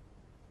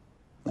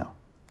 No.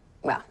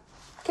 Well,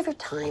 give her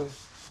time.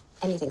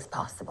 Anything's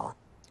possible.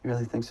 You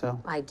really think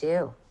so? I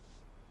do.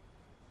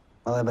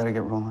 Well, I better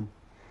get rolling.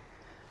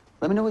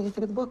 Let me know what you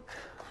think of the book.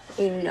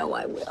 You know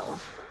I will.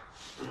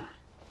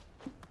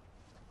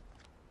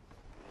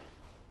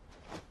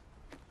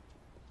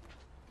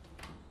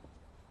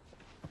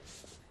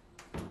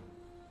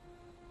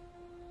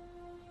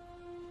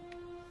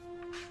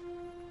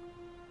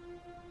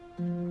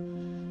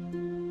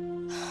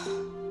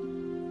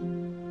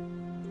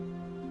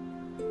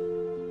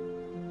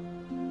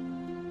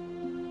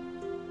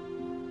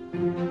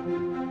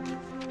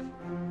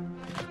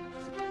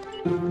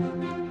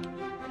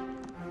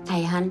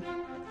 Hey, hon.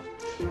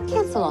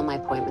 Cancel all my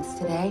appointments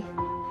today.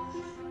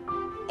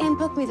 And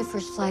book me the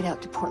first flight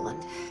out to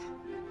Portland.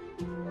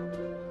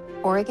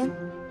 Oregon?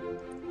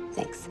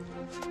 Thanks.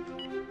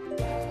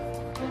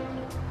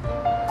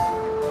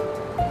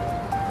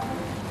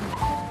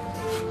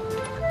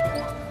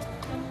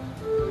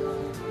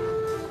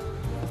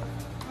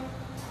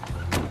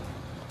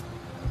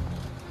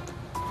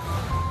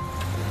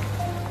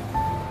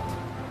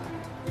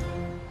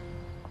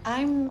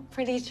 I'm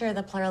pretty sure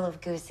the plural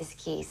of goose is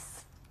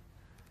geese.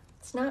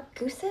 It's not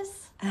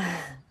gooses?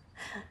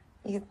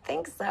 You'd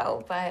think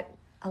so, but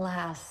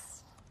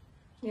alas.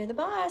 You're the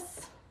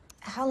boss.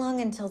 How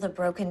long until the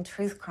Broken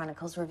Truth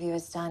Chronicles review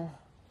is done?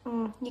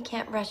 You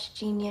can't rush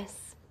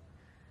genius.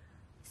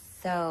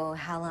 So,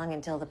 how long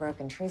until the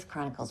Broken Truth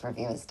Chronicles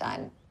review is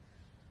done?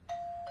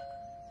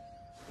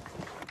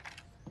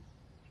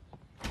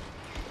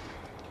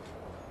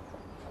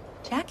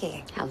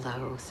 Jackie.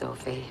 Hello,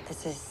 Sophie.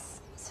 This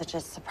is such a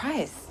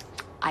surprise.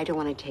 I don't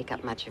want to take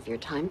up much of your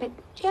time, but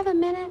do you have a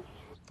minute?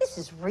 This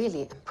is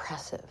really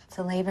impressive. It's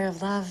a labor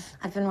of love.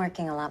 I've been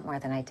working a lot more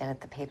than I did at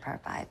the paper,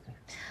 but I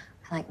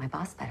like my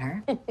boss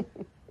better.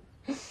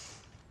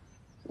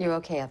 You're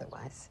okay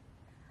otherwise?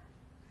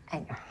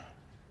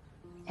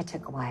 It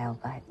took a while,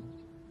 but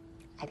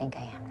I think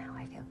I am now.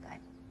 I feel good.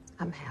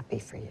 I'm happy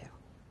for you.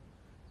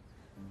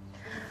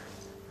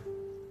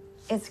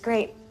 It's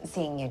great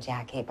seeing you,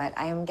 Jackie, but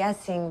I'm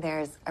guessing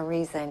there's a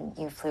reason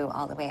you flew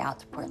all the way out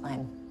to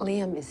Portland.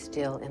 Liam is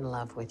still in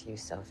love with you,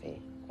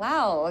 Sophie.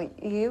 Wow,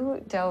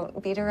 you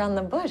don't beat around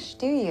the bush,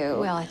 do you?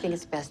 Well, I think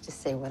it's best to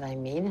say what I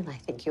mean, and I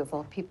think you of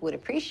all people would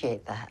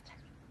appreciate that.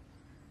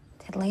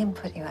 Did Liam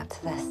put you up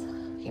to this?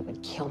 He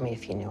would kill me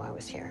if he knew I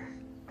was here.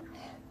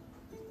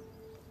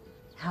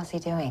 How's he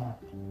doing?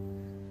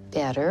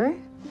 Better.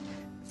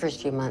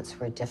 First few months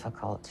were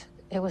difficult.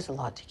 It was a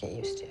lot to get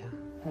used to.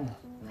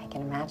 I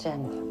can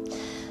imagine.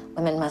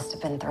 Women must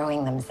have been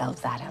throwing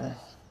themselves at him.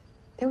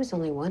 There was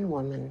only one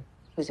woman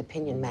whose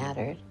opinion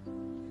mattered,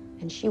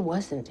 and she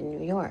wasn't in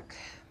New York.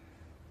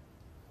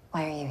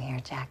 Why are you here,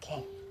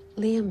 Jackie?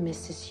 Liam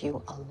misses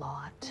you a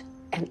lot,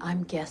 and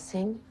I'm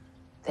guessing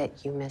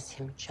that you miss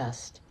him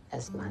just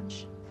as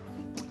much.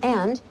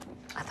 And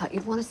I thought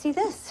you'd want to see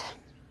this.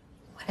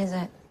 What is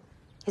it?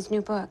 His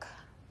new book.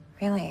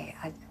 Really?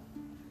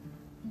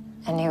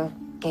 A new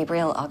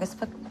Gabriel August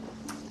book?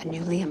 A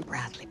new Liam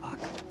Bradley book.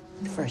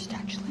 The first,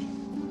 actually.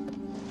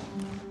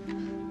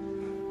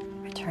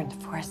 Return to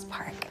Forest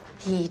Park.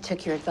 He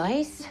took your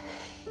advice.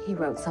 He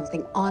wrote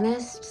something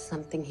honest,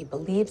 something he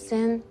believes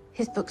in.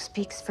 His book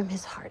speaks from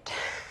his heart.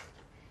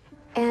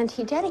 And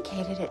he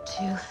dedicated it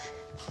to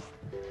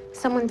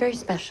someone very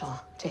special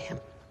to him.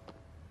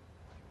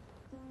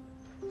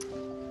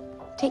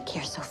 Take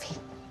care, Sophie.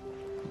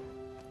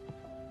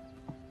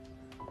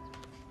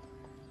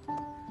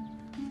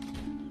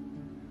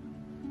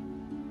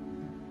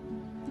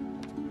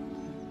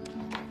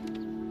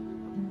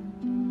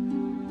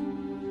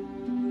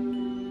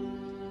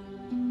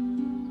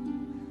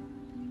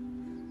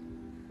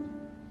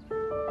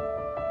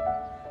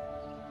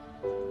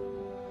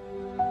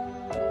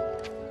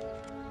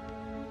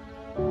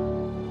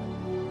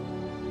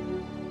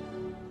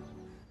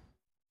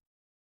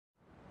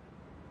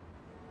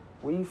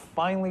 We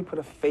finally put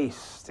a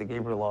face to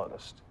Gabriel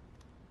August.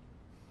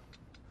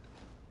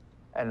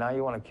 And now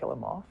you want to kill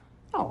him off?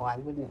 Oh, I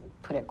wouldn't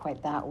put it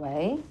quite that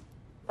way.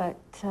 But,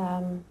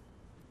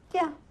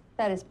 yeah,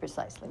 that is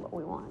precisely what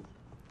we want.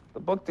 The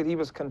book that he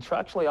was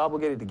contractually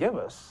obligated to give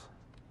us,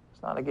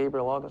 it's not a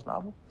Gabriel August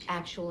novel?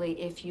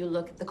 Actually, if you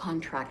look at the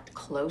contract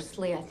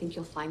closely, I think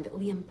you'll find that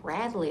Liam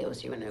Bradley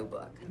owes you a new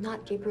book,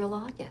 not Gabriel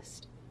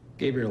August.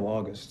 Gabriel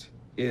August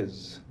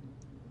is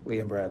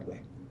Liam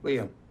Bradley.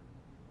 Liam,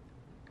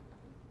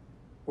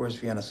 where's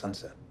Vienna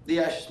Sunset? The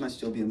ashes might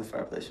still be in the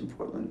fireplace in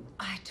Portland.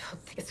 I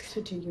don't think it's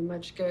going to do you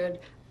much good.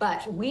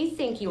 But we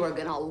think you are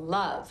going to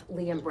love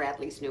Liam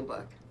Bradley's new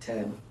book.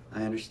 Ted,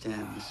 I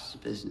understand this is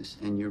business,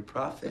 and your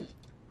profit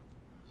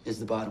is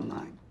the bottom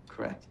line,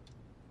 correct?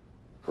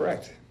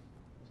 Correct.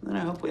 Then I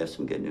hope we have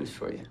some good news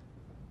for you.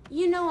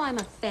 You know I'm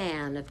a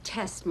fan of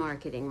test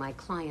marketing my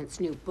clients'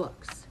 new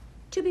books.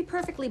 To be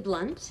perfectly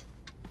blunt,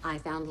 I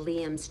found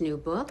Liam's new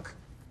book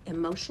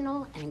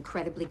emotional and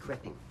incredibly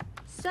gripping.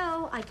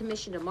 So I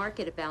commissioned a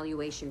market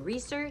evaluation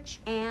research,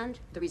 and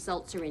the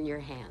results are in your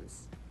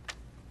hands.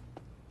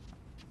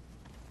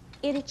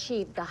 It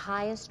achieved the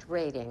highest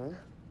rating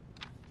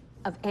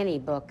of any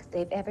book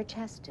they've ever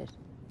tested.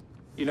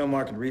 You know,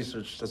 market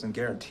research doesn't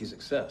guarantee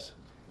success.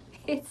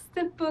 It's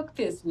the book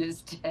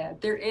business,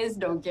 Ted. There is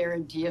no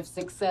guarantee of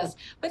success,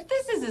 but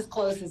this is as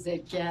close as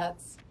it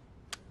gets.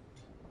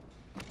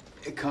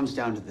 It comes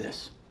down to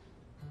this.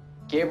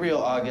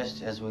 Gabriel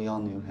August, as we all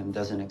knew him,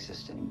 doesn't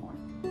exist anymore.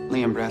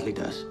 Liam Bradley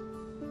does.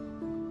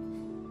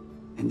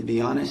 And to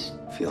be honest,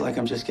 I feel like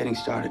I'm just getting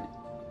started.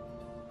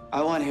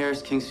 I want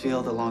Harris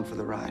Kingsfield along for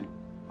the ride,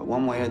 but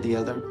one way or the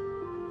other,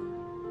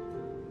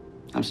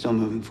 I'm still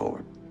moving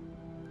forward.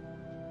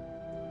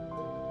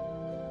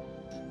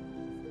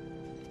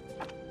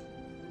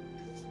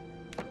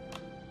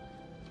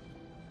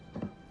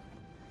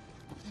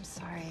 I'm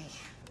sorry.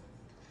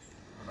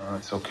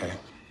 It's okay.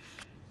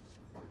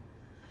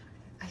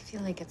 I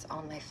feel like it's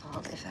all my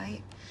fault. If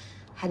I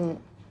hadn't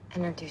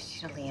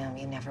introduced you to Liam,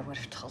 you never would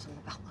have told him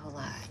about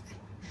Lola.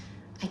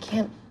 I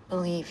can't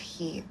believe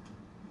he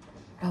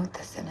wrote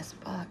this in his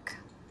book.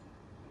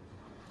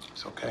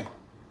 It's okay.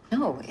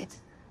 No,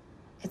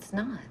 it's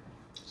not.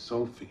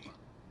 Sophie,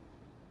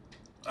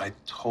 I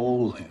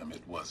told him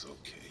it was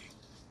okay.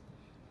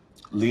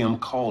 Liam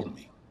called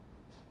me.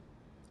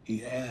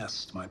 He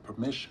asked my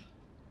permission.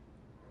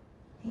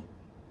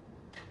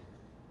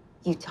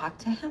 You talked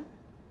to him?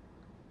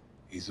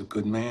 He's a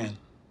good man.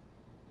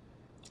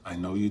 I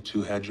know you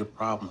two had your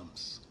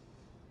problems.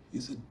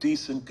 He's a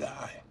decent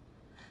guy.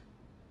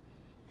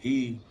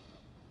 He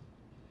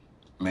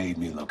made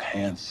me look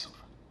handsome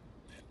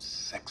and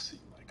sexy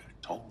like I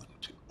told him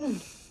to.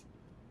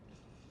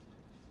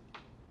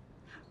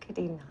 How could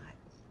he not?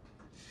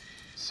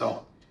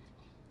 So,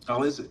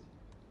 how is it?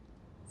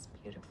 It's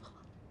beautiful.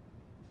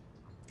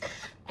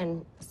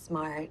 And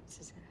smart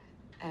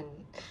and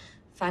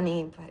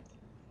funny, but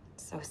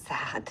so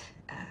sad.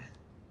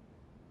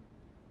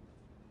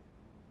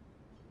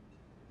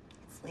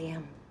 It's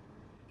Liam.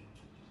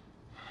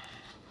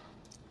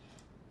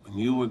 When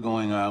you were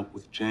going out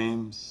with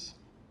James,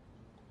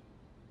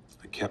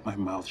 I kept my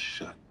mouth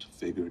shut,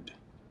 figured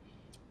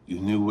you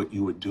knew what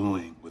you were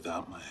doing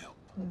without my help.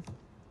 You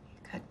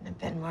couldn't have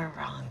been more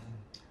wrong.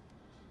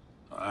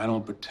 I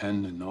don't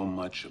pretend to know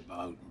much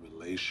about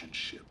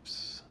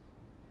relationships.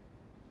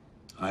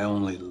 I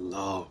only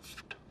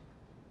loved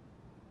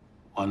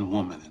one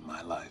woman in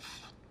my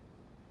life.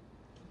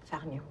 You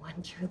found your one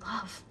true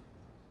love.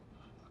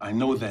 I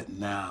know that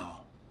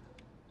now.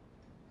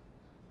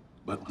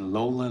 But when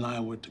Lola and I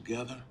were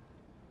together,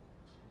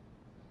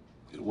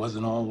 it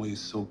wasn't always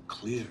so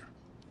clear.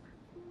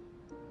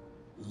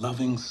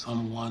 Loving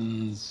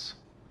someone's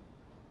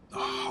the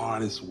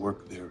hardest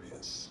work there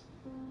is.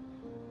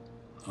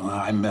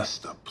 I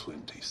messed up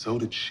plenty. So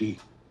did she.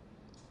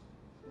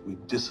 We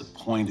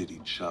disappointed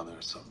each other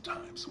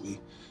sometimes.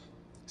 We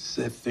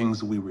said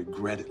things we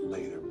regretted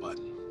later, but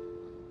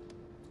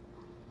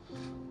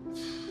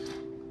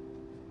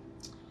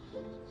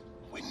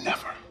we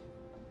never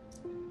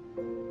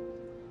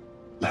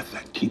let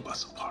that keep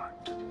us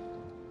apart.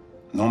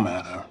 No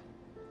matter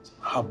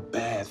how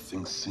bad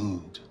things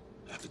seemed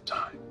at the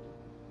time.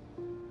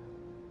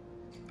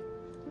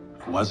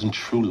 It wasn't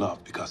true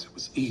love because it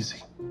was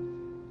easy.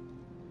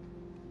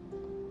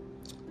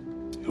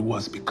 It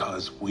was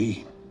because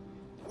we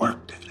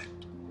worked at it.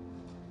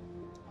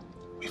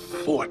 We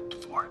fought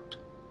for it.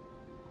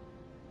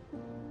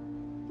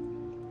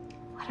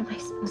 What am I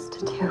supposed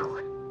to do?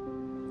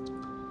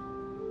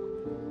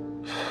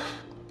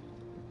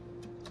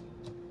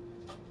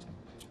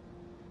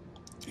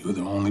 You're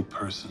the only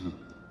person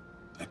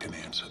that can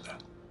answer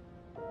that.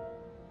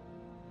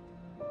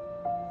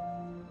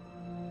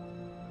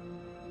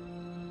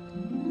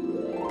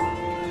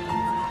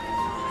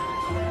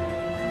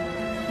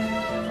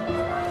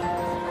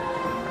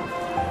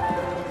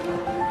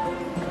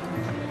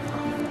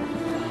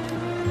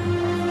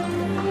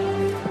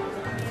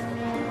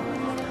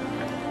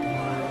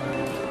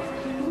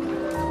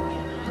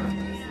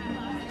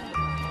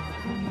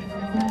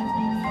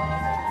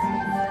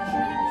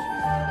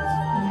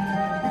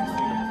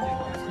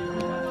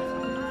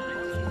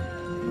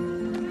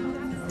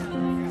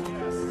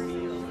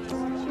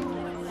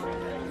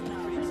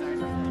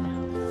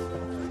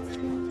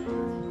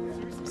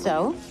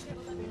 So,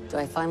 do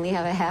I finally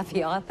have a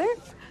happy author?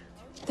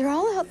 They're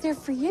all out there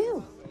for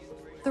you.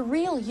 The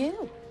real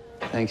you.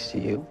 Thanks to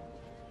you.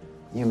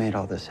 You made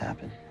all this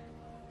happen.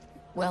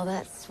 Well,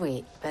 that's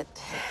sweet, but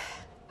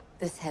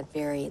this had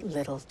very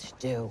little to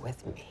do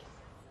with me.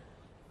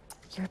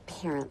 Your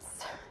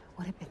parents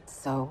would have been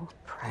so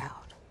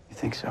proud. You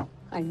think so?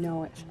 I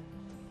know it.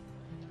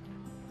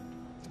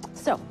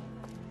 So,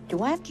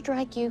 do I have to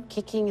drag you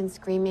kicking and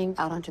screaming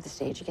out onto the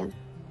stage again?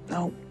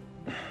 No.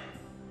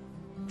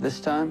 This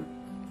time,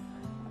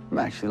 I'm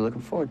actually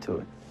looking forward to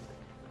it.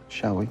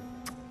 Shall we?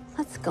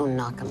 Let's go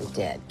knock 'em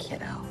dead,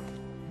 kiddo.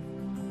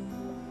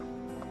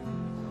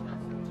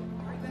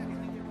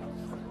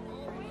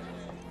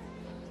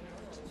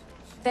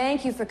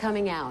 Thank you for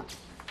coming out.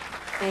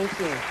 Thank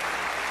you.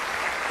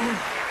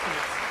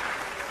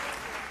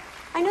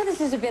 I know this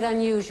is a bit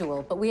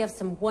unusual, but we have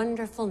some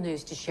wonderful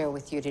news to share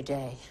with you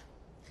today.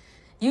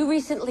 You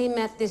recently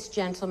met this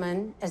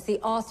gentleman as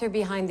the author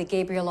behind the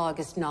Gabriel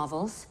August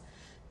novels,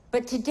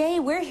 but today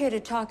we're here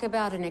to talk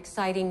about an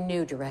exciting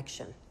new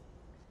direction.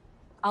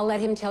 I'll let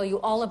him tell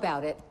you all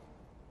about it.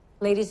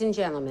 Ladies and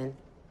gentlemen,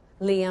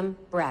 Liam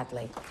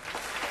Bradley.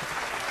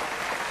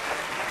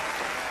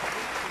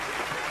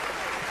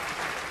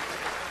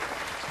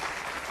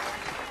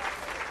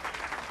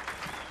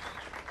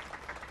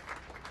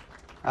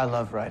 I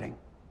love writing.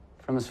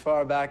 From as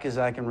far back as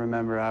I can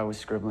remember, I was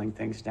scribbling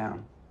things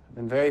down. I've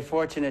been very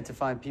fortunate to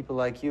find people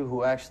like you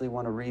who actually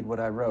want to read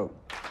what I wrote.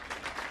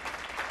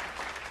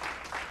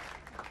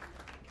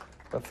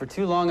 But for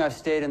too long, I've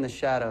stayed in the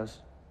shadows.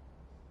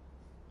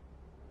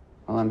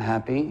 Well, I'm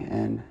happy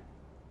and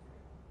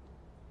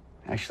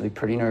actually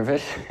pretty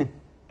nervous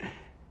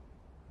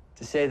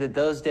to say that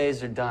those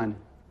days are done.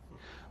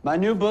 My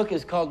new book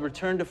is called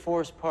Return to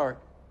Forest Park,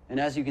 and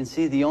as you can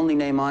see, the only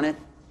name on it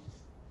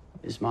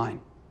is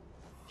mine.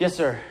 Yes,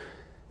 sir.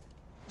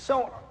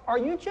 So, are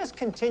you just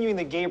continuing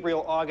the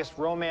Gabriel August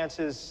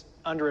romances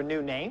under a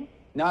new name?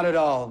 Not at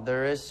all.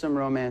 There is some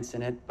romance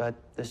in it, but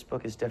this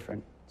book is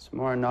different. It's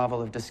more a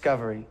novel of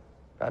discovery,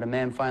 about a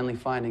man finally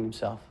finding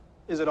himself.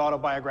 Is it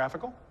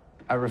autobiographical?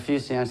 I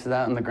refuse to answer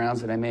that on the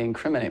grounds that I may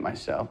incriminate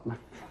myself.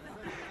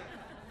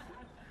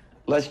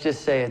 Let's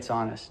just say it's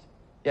honest.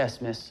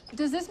 Yes, miss.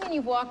 Does this mean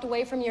you've walked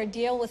away from your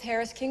deal with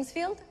Harris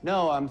Kingsfield?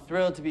 No, I'm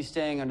thrilled to be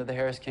staying under the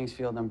Harris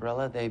Kingsfield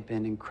umbrella. They've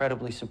been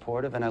incredibly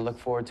supportive, and I look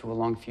forward to a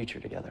long future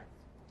together.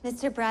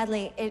 Mr.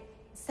 Bradley, it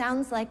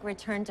sounds like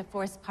Return to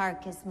Forest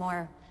Park is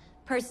more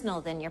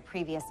personal than your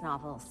previous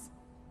novels.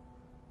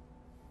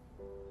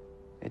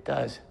 It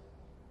does.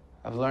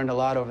 I've learned a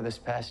lot over this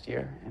past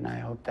year, and I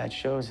hope that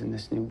shows in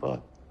this new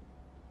book.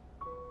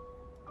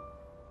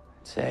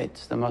 I'd say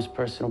it's the most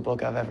personal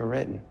book I've ever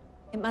written.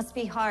 It must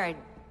be hard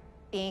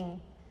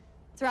being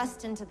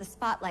thrust into the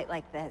spotlight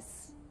like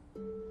this.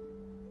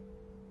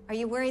 Are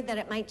you worried that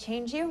it might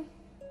change you?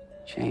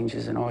 Change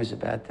isn't always a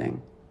bad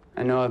thing.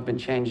 I know I've been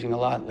changing a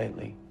lot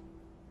lately.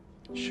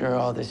 Sure,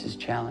 all this is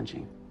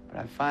challenging, but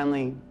I've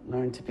finally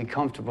learned to be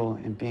comfortable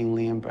in being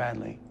Liam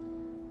Bradley.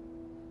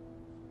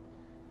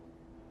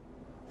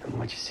 And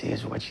what you see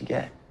is what you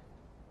get.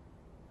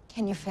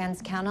 Can your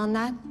fans count on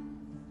that?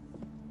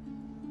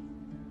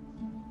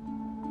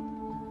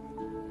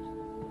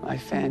 My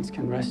fans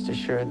can rest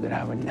assured that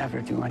I would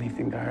never do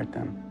anything to hurt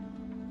them.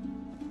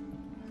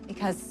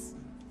 Because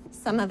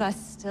some of us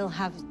still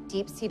have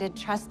deep-seated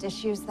trust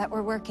issues that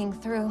we're working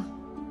through.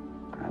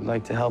 I'd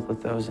like to help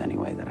with those any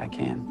way that I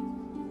can.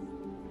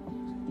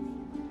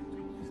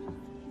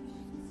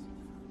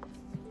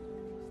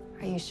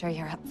 Are you sure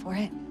you're up for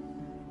it?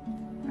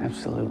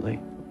 Absolutely.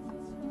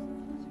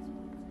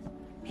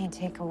 May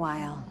take a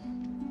while.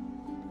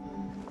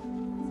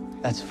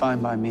 That's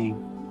fine by me.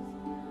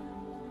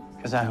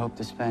 Because I hope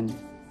to spend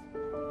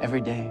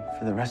every day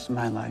for the rest of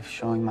my life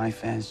showing my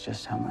fans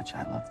just how much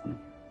I love them.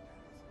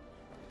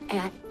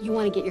 And you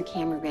want to get your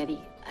camera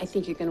ready. I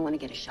think you're going to want to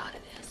get a shot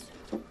of this.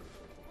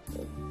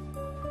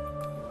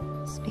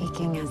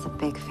 Speaking as a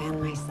big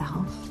fan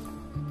myself,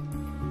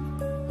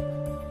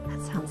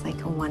 that sounds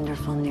like a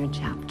wonderful new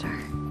chapter.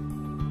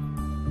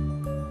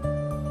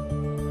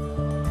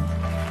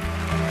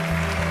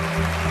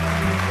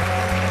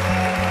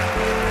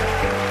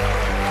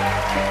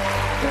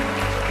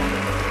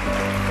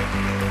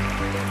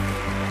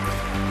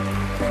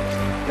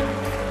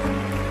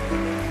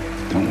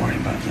 Don't worry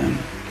about them.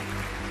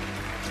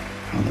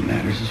 All that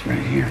matters is right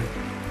here.